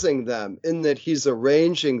composing them in that he's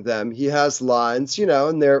arranging them. He has lines,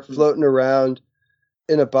 and they're floating around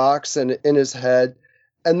in a box and in his head.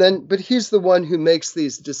 But he's the one who makes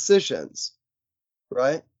these decisions,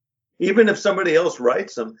 right? Even if somebody else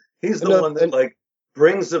writes them, he's the one that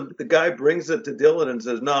brings them. The guy brings it to Dylan and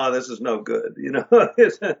says, "No, this is no good,"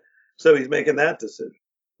 So he's making that decision.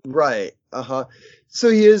 Right. So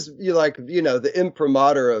he is, the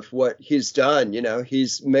imprimatur of what he's done.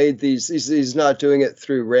 He's made these. He's not doing it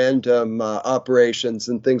through random operations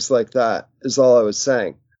and things like that. Is all I was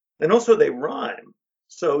saying. And also they rhyme.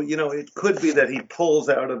 So it could be that he pulls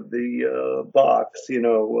out of the box.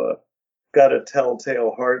 Got a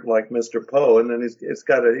telltale heart like Mr. Poe, and then he's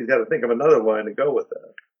got to think of another line to go with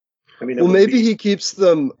that. I mean, maybe he keeps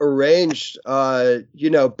them arranged, by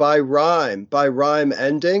rhyme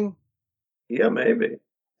ending. Yeah, maybe.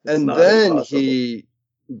 And then he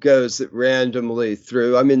goes it randomly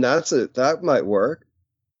through. I mean, that might work.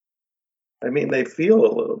 I mean, they feel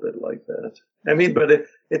a little bit like that. I mean, but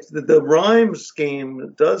it's the rhyme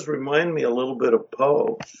scheme does remind me a little bit of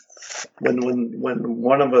Poe. When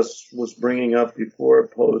one of us was bringing up before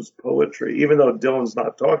Poe's poetry, even though Dylan's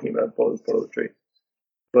not talking about Poe's poetry,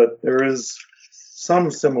 but there is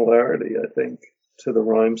some similarity, I think, to the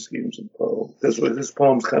rhyme schemes of Poe. Because his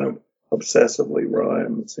poems kind of obsessively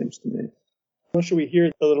rhyme, it seems to me. Well, should we hear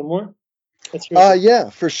it a little more?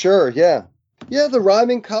 Yeah, for sure, yeah. Yeah, the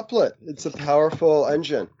rhyming couplet. It's a powerful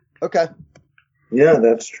engine. Okay. Yeah,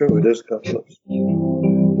 that's true. It is couplets.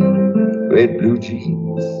 Red blue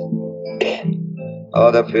jeans,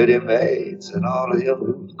 all the pretty maids and all of your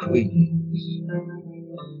queens.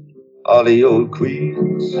 all the old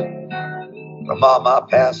queens from all my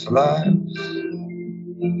past lives.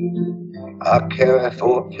 I carry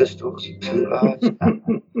 4 pistols and 2 large knives.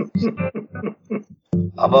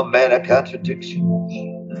 I'm a man of contradictions.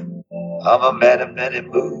 I'm a man of many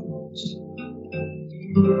moods.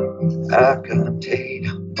 I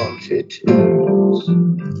contain multitudes.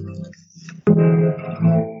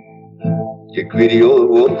 You greedy old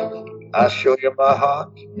wolf, I show you my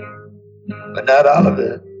heart, but not all of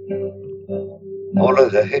it, only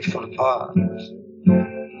the hateful parts.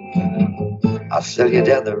 I'll sell you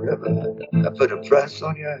down the river, I put a price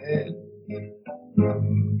on your head.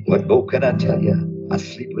 What more can I tell you? I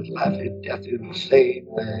sleep with life and death in the same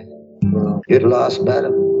bed. Get lost,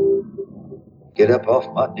 madam, get up off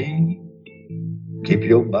my knee. Keep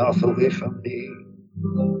your mouth away from me.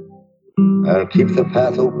 I'll keep the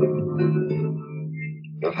path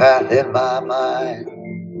open, the path in my mind.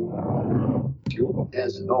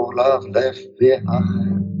 There's no love left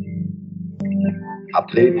behind. I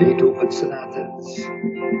play Beethoven sonatas,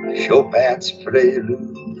 Chopin's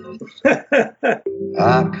prelude.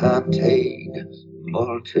 I contain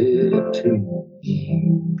multitudes.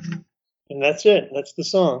 And that's it. That's the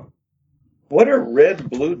song. What are red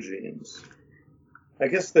blue jeans? I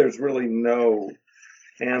guess there's really no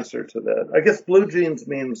answer to that. I guess blue jeans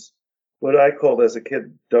means what I called as a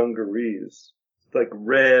kid dungarees. Like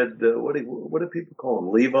red, what do people call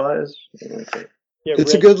them? Levi's? Yeah,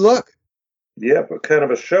 It's a good look. Yeah, but kind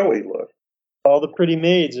of a showy look. All the pretty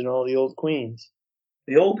maids and all the old queens.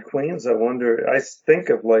 The old queens, I wonder, I think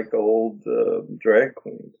of like old drag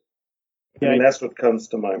queens. I mean, that's what comes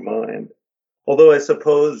to my mind. Although I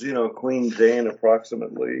suppose, Queen Jane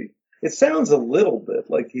approximately, it sounds a little bit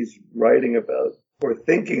like he's writing about or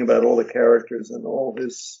thinking about all the characters and all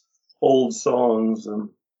his old songs and,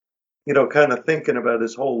 kind of thinking about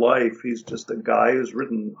his whole life. He's just a guy who's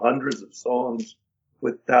written hundreds of songs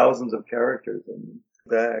with thousands of characters and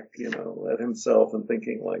back, at himself and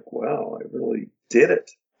thinking like, wow, I really did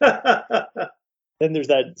it. Then there's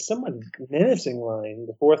that somewhat menacing line,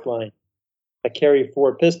 the fourth line. I carry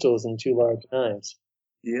 4 pistols and 2 large knives.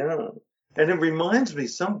 Yeah. And it reminds me,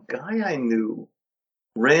 some guy I knew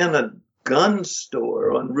ran a gun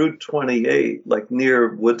store on Route 28, like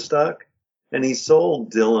near Woodstock, and he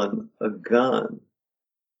sold Dylan a gun.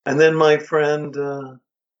 And then my friend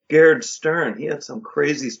Gerd Stern, he had some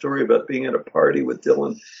crazy story about being at a party with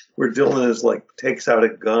Dylan, where Dylan is like takes out a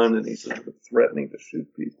gun and he's sort of threatening to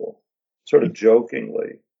shoot people, sort of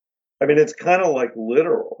jokingly. I mean, it's kind of like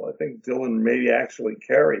literal. I think Dylan may actually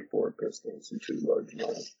carry 4 pistols and 2 large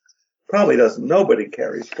knives. Probably doesn't. Nobody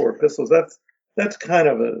carries 4 pistols. That's kind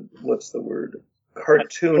of a, what's the word?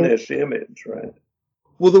 Cartoonish image, right?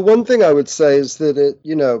 Well, the one thing I would say is that it,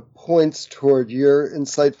 points toward your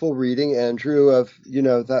insightful reading, Andrew, of,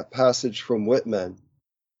 that passage from Whitman.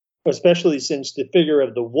 Especially since the figure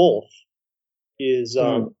of the wolf is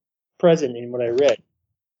present in what I read.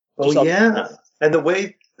 Oh, yeah. And the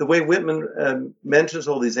way Whitman mentions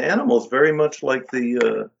all these animals, very much like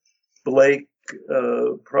the Blake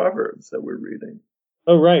Proverbs that we're reading.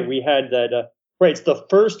 Oh, right. We had that. Right. It's the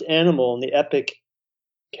first animal in the epic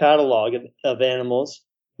catalog of animals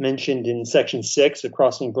mentioned in section 6 of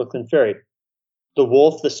Crossing Brooklyn Ferry. The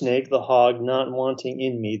wolf, the snake, the hog, not wanting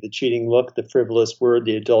in me, the cheating look, the frivolous word,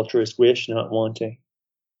 the adulterous wish, not wanting.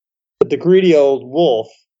 But the greedy old wolf,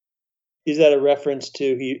 is that a reference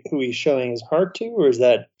to who he's showing his heart to, or is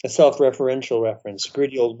that a self-referential reference?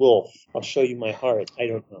 Greedy old wolf, I'll show you my heart. I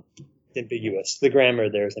don't know. It's ambiguous. The grammar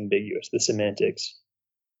there is ambiguous, the semantics.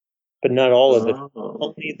 But not all of it,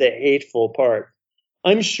 only the hateful part.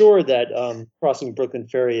 I'm sure that Crossing Brooklyn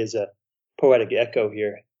Ferry is a poetic echo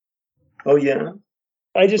here. Oh, yeah?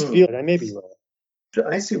 I just feel it. I may be wrong.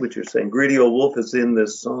 I see what you're saying. Greedy Old Wolf is in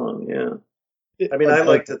this song, yeah. I mean, I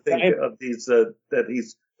like to think of these, that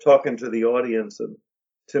he's talking to the audience. And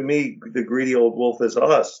to me, the greedy old wolf is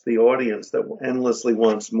us, the audience that endlessly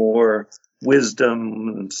wants more wisdom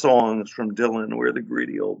and songs from Dylan. We're the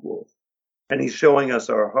greedy old wolf. And he's showing us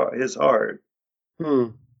his heart.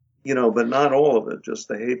 But not all of it, just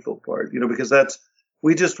the hateful part, because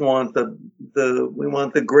we just want we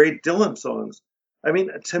want the great Dylan songs. I mean,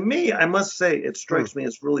 to me, I must say, it strikes me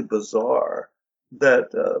as really bizarre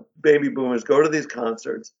that baby boomers go to these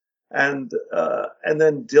concerts and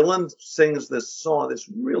then Dylan sings this song, this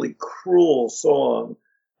really cruel song,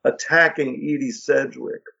 attacking Edie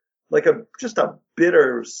Sedgwick, like just a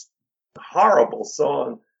bitter, horrible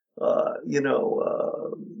song.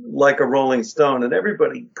 Like a Rolling Stone, and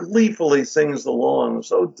everybody gleefully sings along. I'm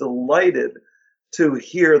so delighted to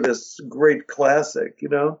hear this great classic,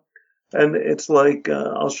 And it's like,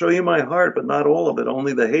 I'll show you my heart, but not all of it,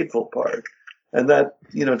 only the hateful part. And that,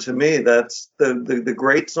 to me, that's the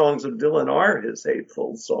great songs of Dylan are his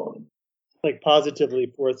hateful song. Like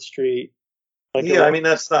Positively 4th Street. Yeah, I mean,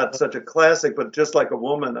 that's not such a classic, but Just Like a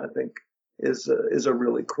Woman, I think, is a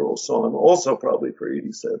really cruel song. Also probably for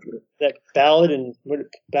Edie Sedgwick. That ballad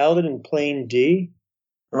in Plain D.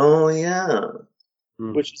 Oh, yeah.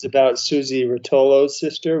 Which is about Susie Rotolo's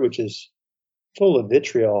sister, which is full of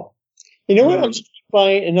vitriol. You know what? I'm struck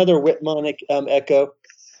by another Whitmonic echo.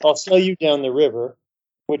 I'll Sell You Down the River,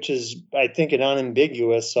 which is, I think, an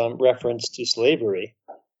unambiguous reference to slavery.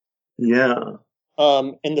 Yeah.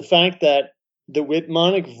 And the fact that the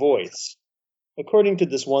Whitmonic voice, according to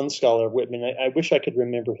this one scholar of Whitman, I wish I could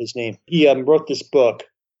remember his name. He wrote this book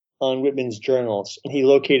on Whitman's journals, and he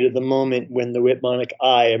located the moment when the Whitmonic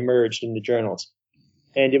I emerged in the journals.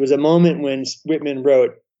 And it was a moment when Whitman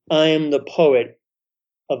wrote, I am the poet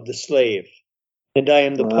of the slave, and I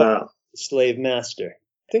am the poet of the slave master.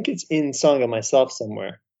 I think it's in Song of Myself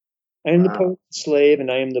somewhere. I am the poet of the slave, and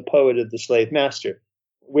I am the poet of the slave master.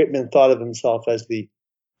 Whitman thought of himself as the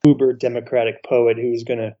uber democratic poet who was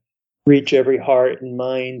going to reach every heart and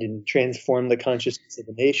mind and transform the consciousness of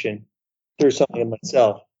the nation through Song of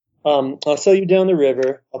Myself. I'll Sell You Down the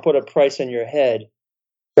River. I'll Put a Price on Your Head.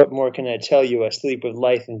 What more can I tell you? I sleep with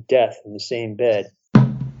life and death in the same bed.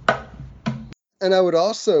 And I would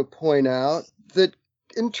also point out that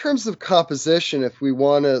in terms of composition, if we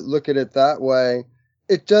want to look at it that way,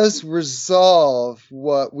 it does resolve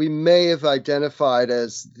what we may have identified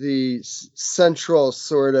as the central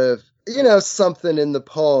sort of, something in the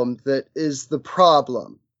poem that is the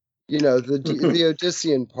problem, the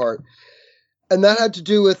Odyssean part. And that had to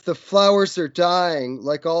do with the flowers are dying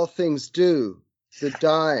like all things do, the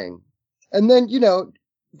dying. And then,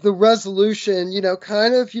 the resolution,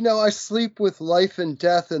 I sleep with life and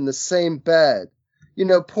death in the same bed,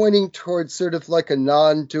 pointing towards sort of like a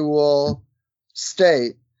non-dual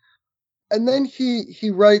state. And then he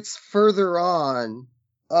writes further on,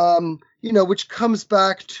 which comes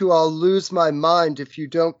back to I'll lose my mind if you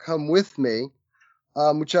don't come with me,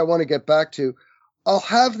 which I want to get back to. I'll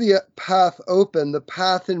have the path open, the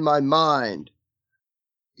path in my mind.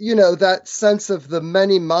 That sense of the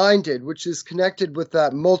many-minded, which is connected with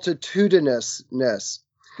that multitudinousness.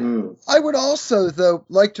 I would also, though,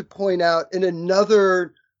 like to point out in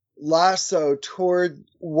another lasso toward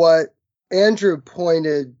what Andrew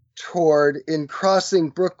pointed toward in Crossing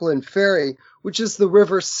Brooklyn Ferry, which is the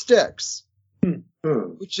river Styx,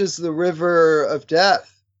 which is the river of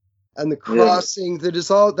death, and the crossing that is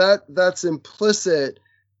all that's implicit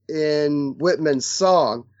in Whitman's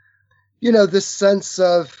song. This sense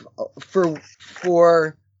of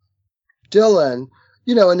for Dylan,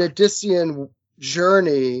 an Odyssean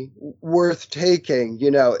journey worth taking,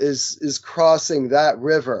 is crossing that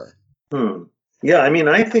river. Yeah, I mean,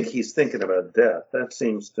 I think he's thinking about death. That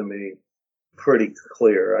seems to me pretty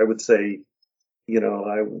clear. I would say,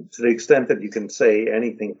 to the extent that you can say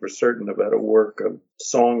anything for certain about a work of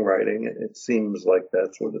songwriting, it seems like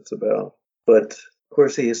that's what it's about. But of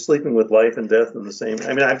course, he is sleeping with life and death in the same.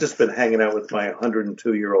 I mean, I've just been hanging out with my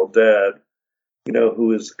 102-year-old dad,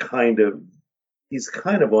 who is he's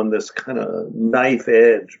kind of on this kind of knife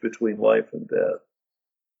edge between life and death.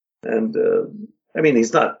 And I mean,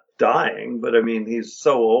 he's not dying, but I mean, he's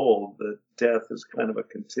so old that death is kind of a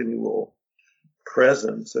continual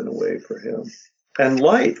presence in a way for him. And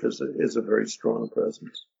life is a very strong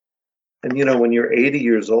presence. And, when you're 80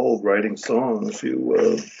 years old writing songs,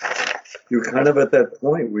 you're kind of at that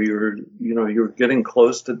point where you're getting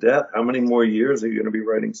close to death. How many more years are you going to be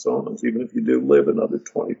writing songs, even if you do live another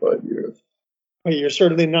 25 years? Well, you're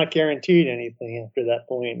certainly not guaranteed anything after that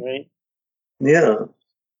point, right? Yeah.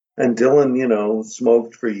 And Dylan,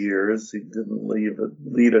 smoked for years. He didn't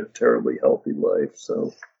lead a terribly healthy life,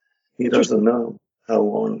 so he doesn't know how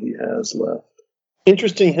long he has left.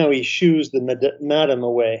 Interesting how he shoos the madam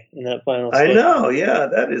away in that final stage. I know, yeah,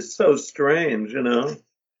 that is so strange,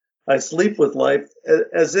 I sleep with life,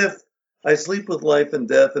 as if I sleep with life and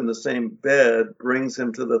death in the same bed brings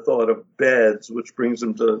him to the thought of beds, which brings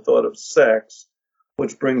him to the thought of sex,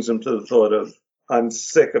 which brings him to the thought of I'm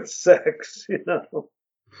sick of sex,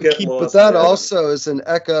 But that also is an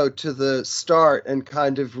echo to the start and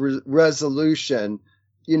kind of resolution,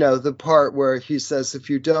 the part where he says,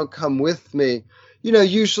 if you don't come with me,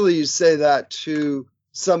 usually you say that to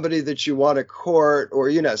somebody that you want to court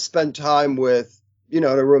or, spend time with, in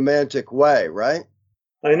a romantic way, right?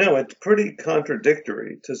 I know, it's pretty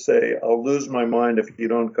contradictory to say, I'll lose my mind if you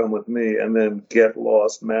don't come with me, and then get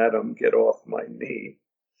lost, madam, get off my knee.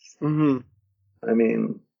 Mm-hmm. I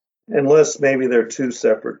mean, unless maybe they're two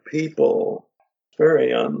separate people. It's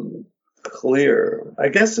very unclear. I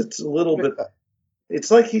guess it's a little bit,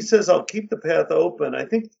 it's like he says, I'll keep the path open. I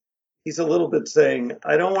think he's a little bit saying,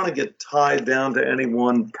 I don't want to get tied down to any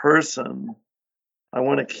one person. I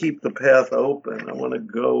want to keep the path open. I want to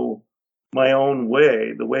go my own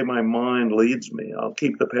way, the way my mind leads me. I'll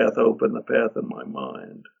keep the path open, the path in my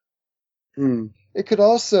mind. It could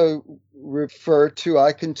also refer to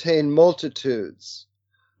I contain multitudes.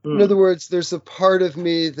 In other words, there's a part of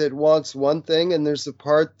me that wants one thing, and there's a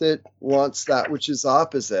part that wants that which is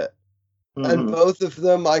opposite. And both of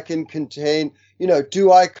them I can contain.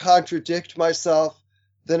 Do I contradict myself?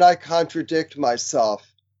 Then I contradict myself.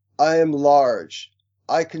 I am large.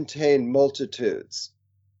 I contain multitudes.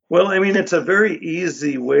 Well, I mean, it's a very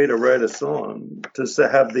easy way to write a song, to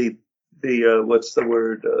have the what's the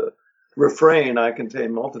word, refrain, I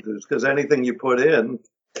contain multitudes, because anything you put in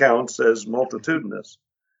counts as multitudinous.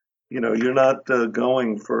 You're not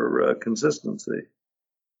going for consistency.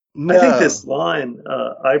 No. I think this line,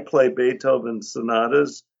 I play Beethoven's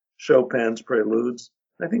sonatas, Chopin's preludes,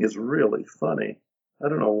 I think is really funny. I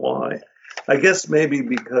don't know why. I guess maybe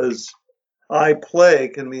because I play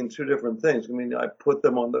can mean two different things. I mean, I put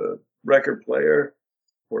them on the record player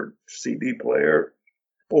or CD player,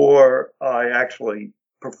 or I actually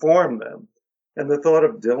perform them. And the thought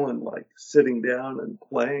of Dylan like sitting down and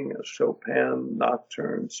playing a Chopin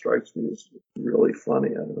nocturne strikes me as really funny.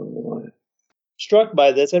 I don't know why. Struck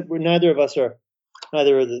by this, none of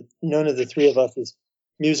the three of us is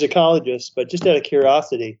musicologists, but just out of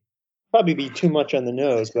curiosity, probably be too much on the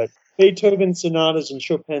nose, but Beethoven's sonatas and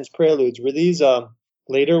Chopin's preludes, were these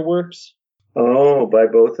later works? Oh, by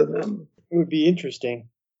both of them? It would be interesting.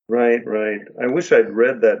 Right. I wish I'd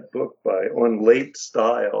read that book on late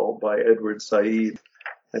style by Edward Said.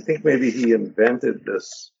 I think maybe he invented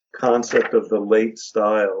this concept of the late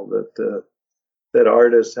style, that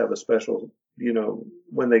artists have a special,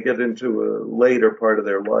 when they get into a later part of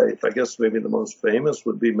their life. I guess maybe the most famous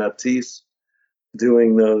would be Matisse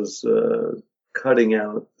doing those cutting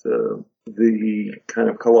out the kind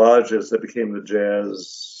of collages that became the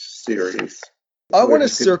jazz series. I want to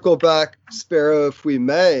circle back, Sparrow, if we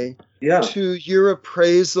may, to your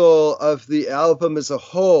appraisal of the album as a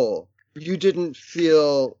whole. You didn't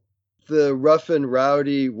feel the Rough and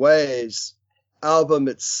Rowdy Ways album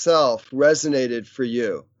itself resonated for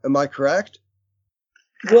you. Am I correct?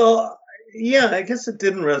 Well, yeah, I guess it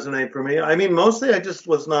didn't resonate for me. I mean, mostly I just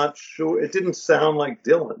was not sure. It didn't sound like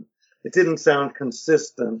Dylan. It didn't sound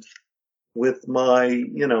consistent with my,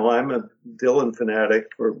 I'm a Dylan fanatic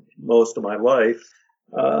for most of my life,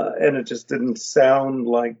 and it just didn't sound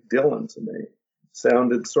like Dylan to me. It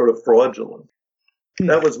sounded sort of fraudulent.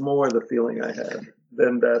 That was more the feeling I had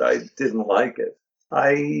than that I didn't like it.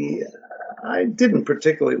 I didn't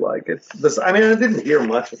particularly like it. I didn't hear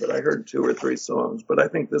much of it. I heard 2 or 3 songs, but I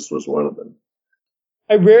think this was one of them.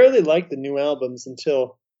 I rarely like the new albums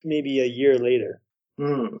until maybe a year later.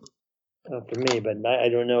 For me, but I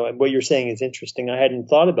don't know. What you're saying is interesting. I hadn't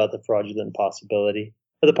thought about the fraudulent possibility,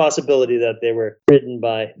 or the possibility that they were written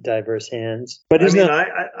by diverse hands. But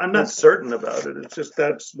I'm not certain about it. It's just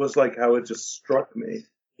that was like how it just struck me.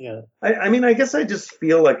 Yeah. I guess I just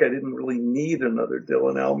feel like I didn't really need another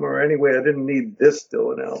Dylan album, or anyway, I didn't need this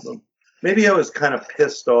Dylan album. Maybe I was kind of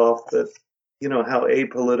pissed off that, how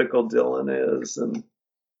apolitical Dylan is, and,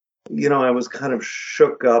 I was kind of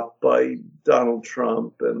shook up by Donald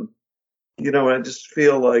Trump, and I just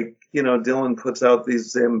feel like, Dylan puts out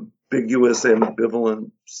these ambiguous, ambivalent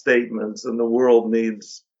statements, and the world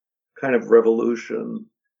needs kind of revolution.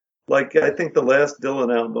 Like, I think the last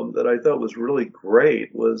Dylan album that I thought was really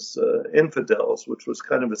great was Infidels, which was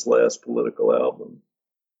kind of his last political album.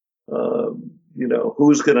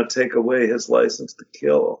 Who's going to take away his license to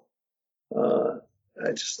kill?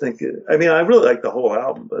 I just think I really like the whole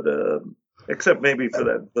album, but except maybe for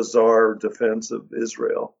that bizarre defense of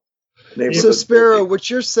Israel. So, Sparrow, what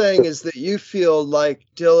you're saying is that you feel like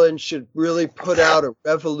Dylan should really put out a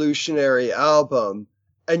revolutionary album,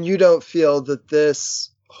 and you don't feel that this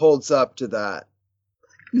holds up to that.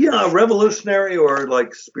 Yeah, revolutionary or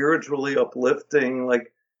like spiritually uplifting.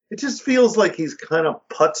 Like, it just feels like he's kind of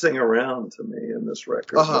putzing around to me in this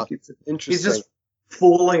record. Interesting. He's just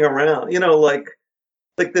fooling around.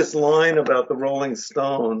 Like this line about the Rolling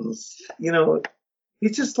Stones.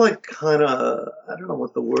 He's just like kind of, I don't know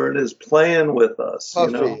what the word is, playing with us.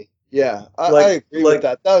 Puffy. Yeah, I agree with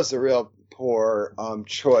that. That was a real poor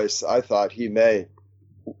choice I thought he made.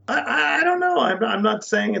 I don't know. I'm not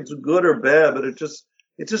saying it's good or bad, but it just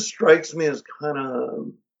strikes me as kind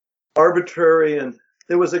of arbitrary. And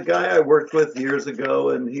there was a guy I worked with years ago,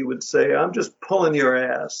 and he would say, "I'm just pulling your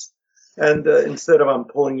ass." And instead of I'm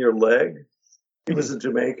pulling your leg, he was a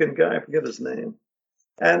Jamaican guy. I forget his name.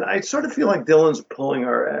 And I sort of feel like Dylan's pulling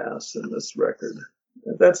our ass in this record.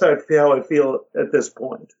 That's how I feel at this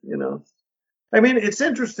point, you know. I mean, it's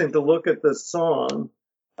interesting to look at this song.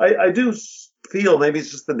 I do feel maybe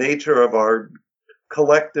it's just the nature of our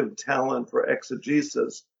collective talent for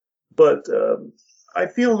exegesis, but I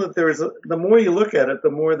feel that the more you look at it, the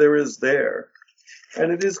more there is there.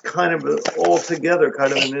 And it is kind of altogether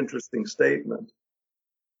kind of an interesting statement.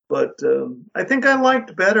 But I think I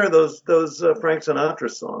liked better those Frank Sinatra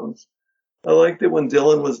songs. I liked it when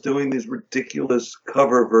Dylan was doing these ridiculous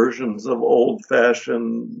cover versions of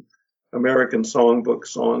old-fashioned American songbook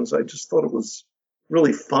songs. I just thought it was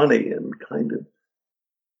really funny and kind of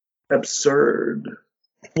absurd.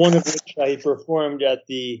 One of which I performed at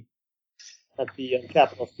the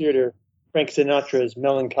Capitol Theater, Frank Sinatra's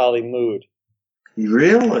 "Melancholy Mood."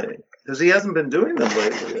 Really? Because he hasn't been doing them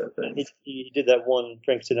lately, I think. He did that one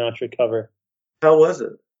Frank Sinatra cover. How was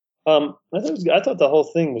it? I thought the whole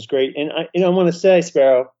thing was great, and I want to say,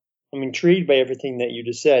 Sparrow, I'm intrigued by everything that you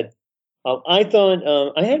just said. I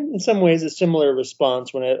thought I had in some ways a similar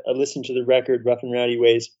response when I listened to the record "Rough and Rowdy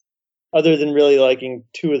Ways," other than really liking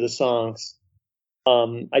two of the songs.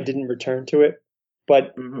 I didn't return to it,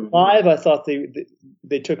 but live, I thought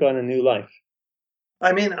they took on a new life.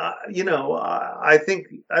 I mean, I think,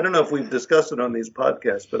 I don't know if we've discussed it on these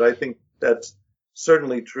podcasts, but I think that's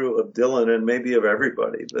certainly true of Dylan and maybe of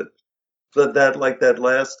everybody. That like that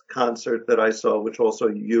last concert that I saw, which also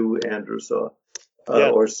you, Andrew, saw,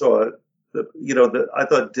 or saw, I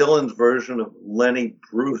thought Dylan's version of Lenny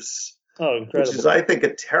Bruce, which is, I think,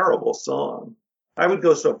 a terrible song. I would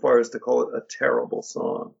go so far as to call it a terrible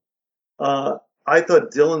song. I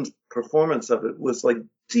thought Dylan's performance of it was like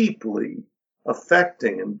deeply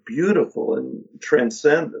affecting and beautiful and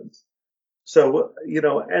transcendent. So,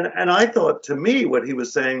 and I thought, to me, what he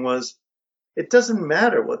was saying was, it doesn't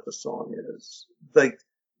matter what the song is. Like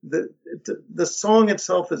the song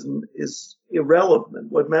itself is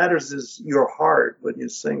irrelevant. What matters is your heart when you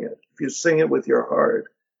sing it. If you sing it with your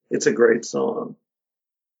heart, it's a great song.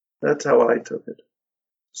 That's how I took it.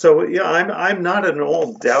 So yeah, I'm not at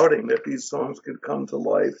all doubting that these songs could come to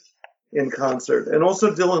life in concert. And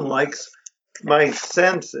also Dylan likes, my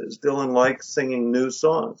sense is Dylan likes singing new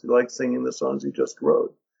songs. He likes singing the songs he just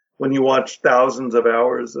wrote. When you watch thousands of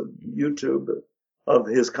hours of YouTube of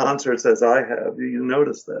his concerts, as I have, you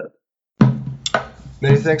notice that.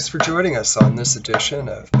 Many thanks for joining us on this edition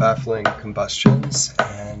of Baffling Combustions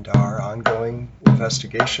and our ongoing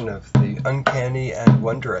investigation of the uncanny and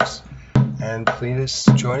wondrous. And please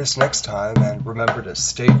join us next time, and remember to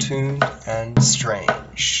stay tuned and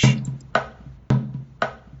strange.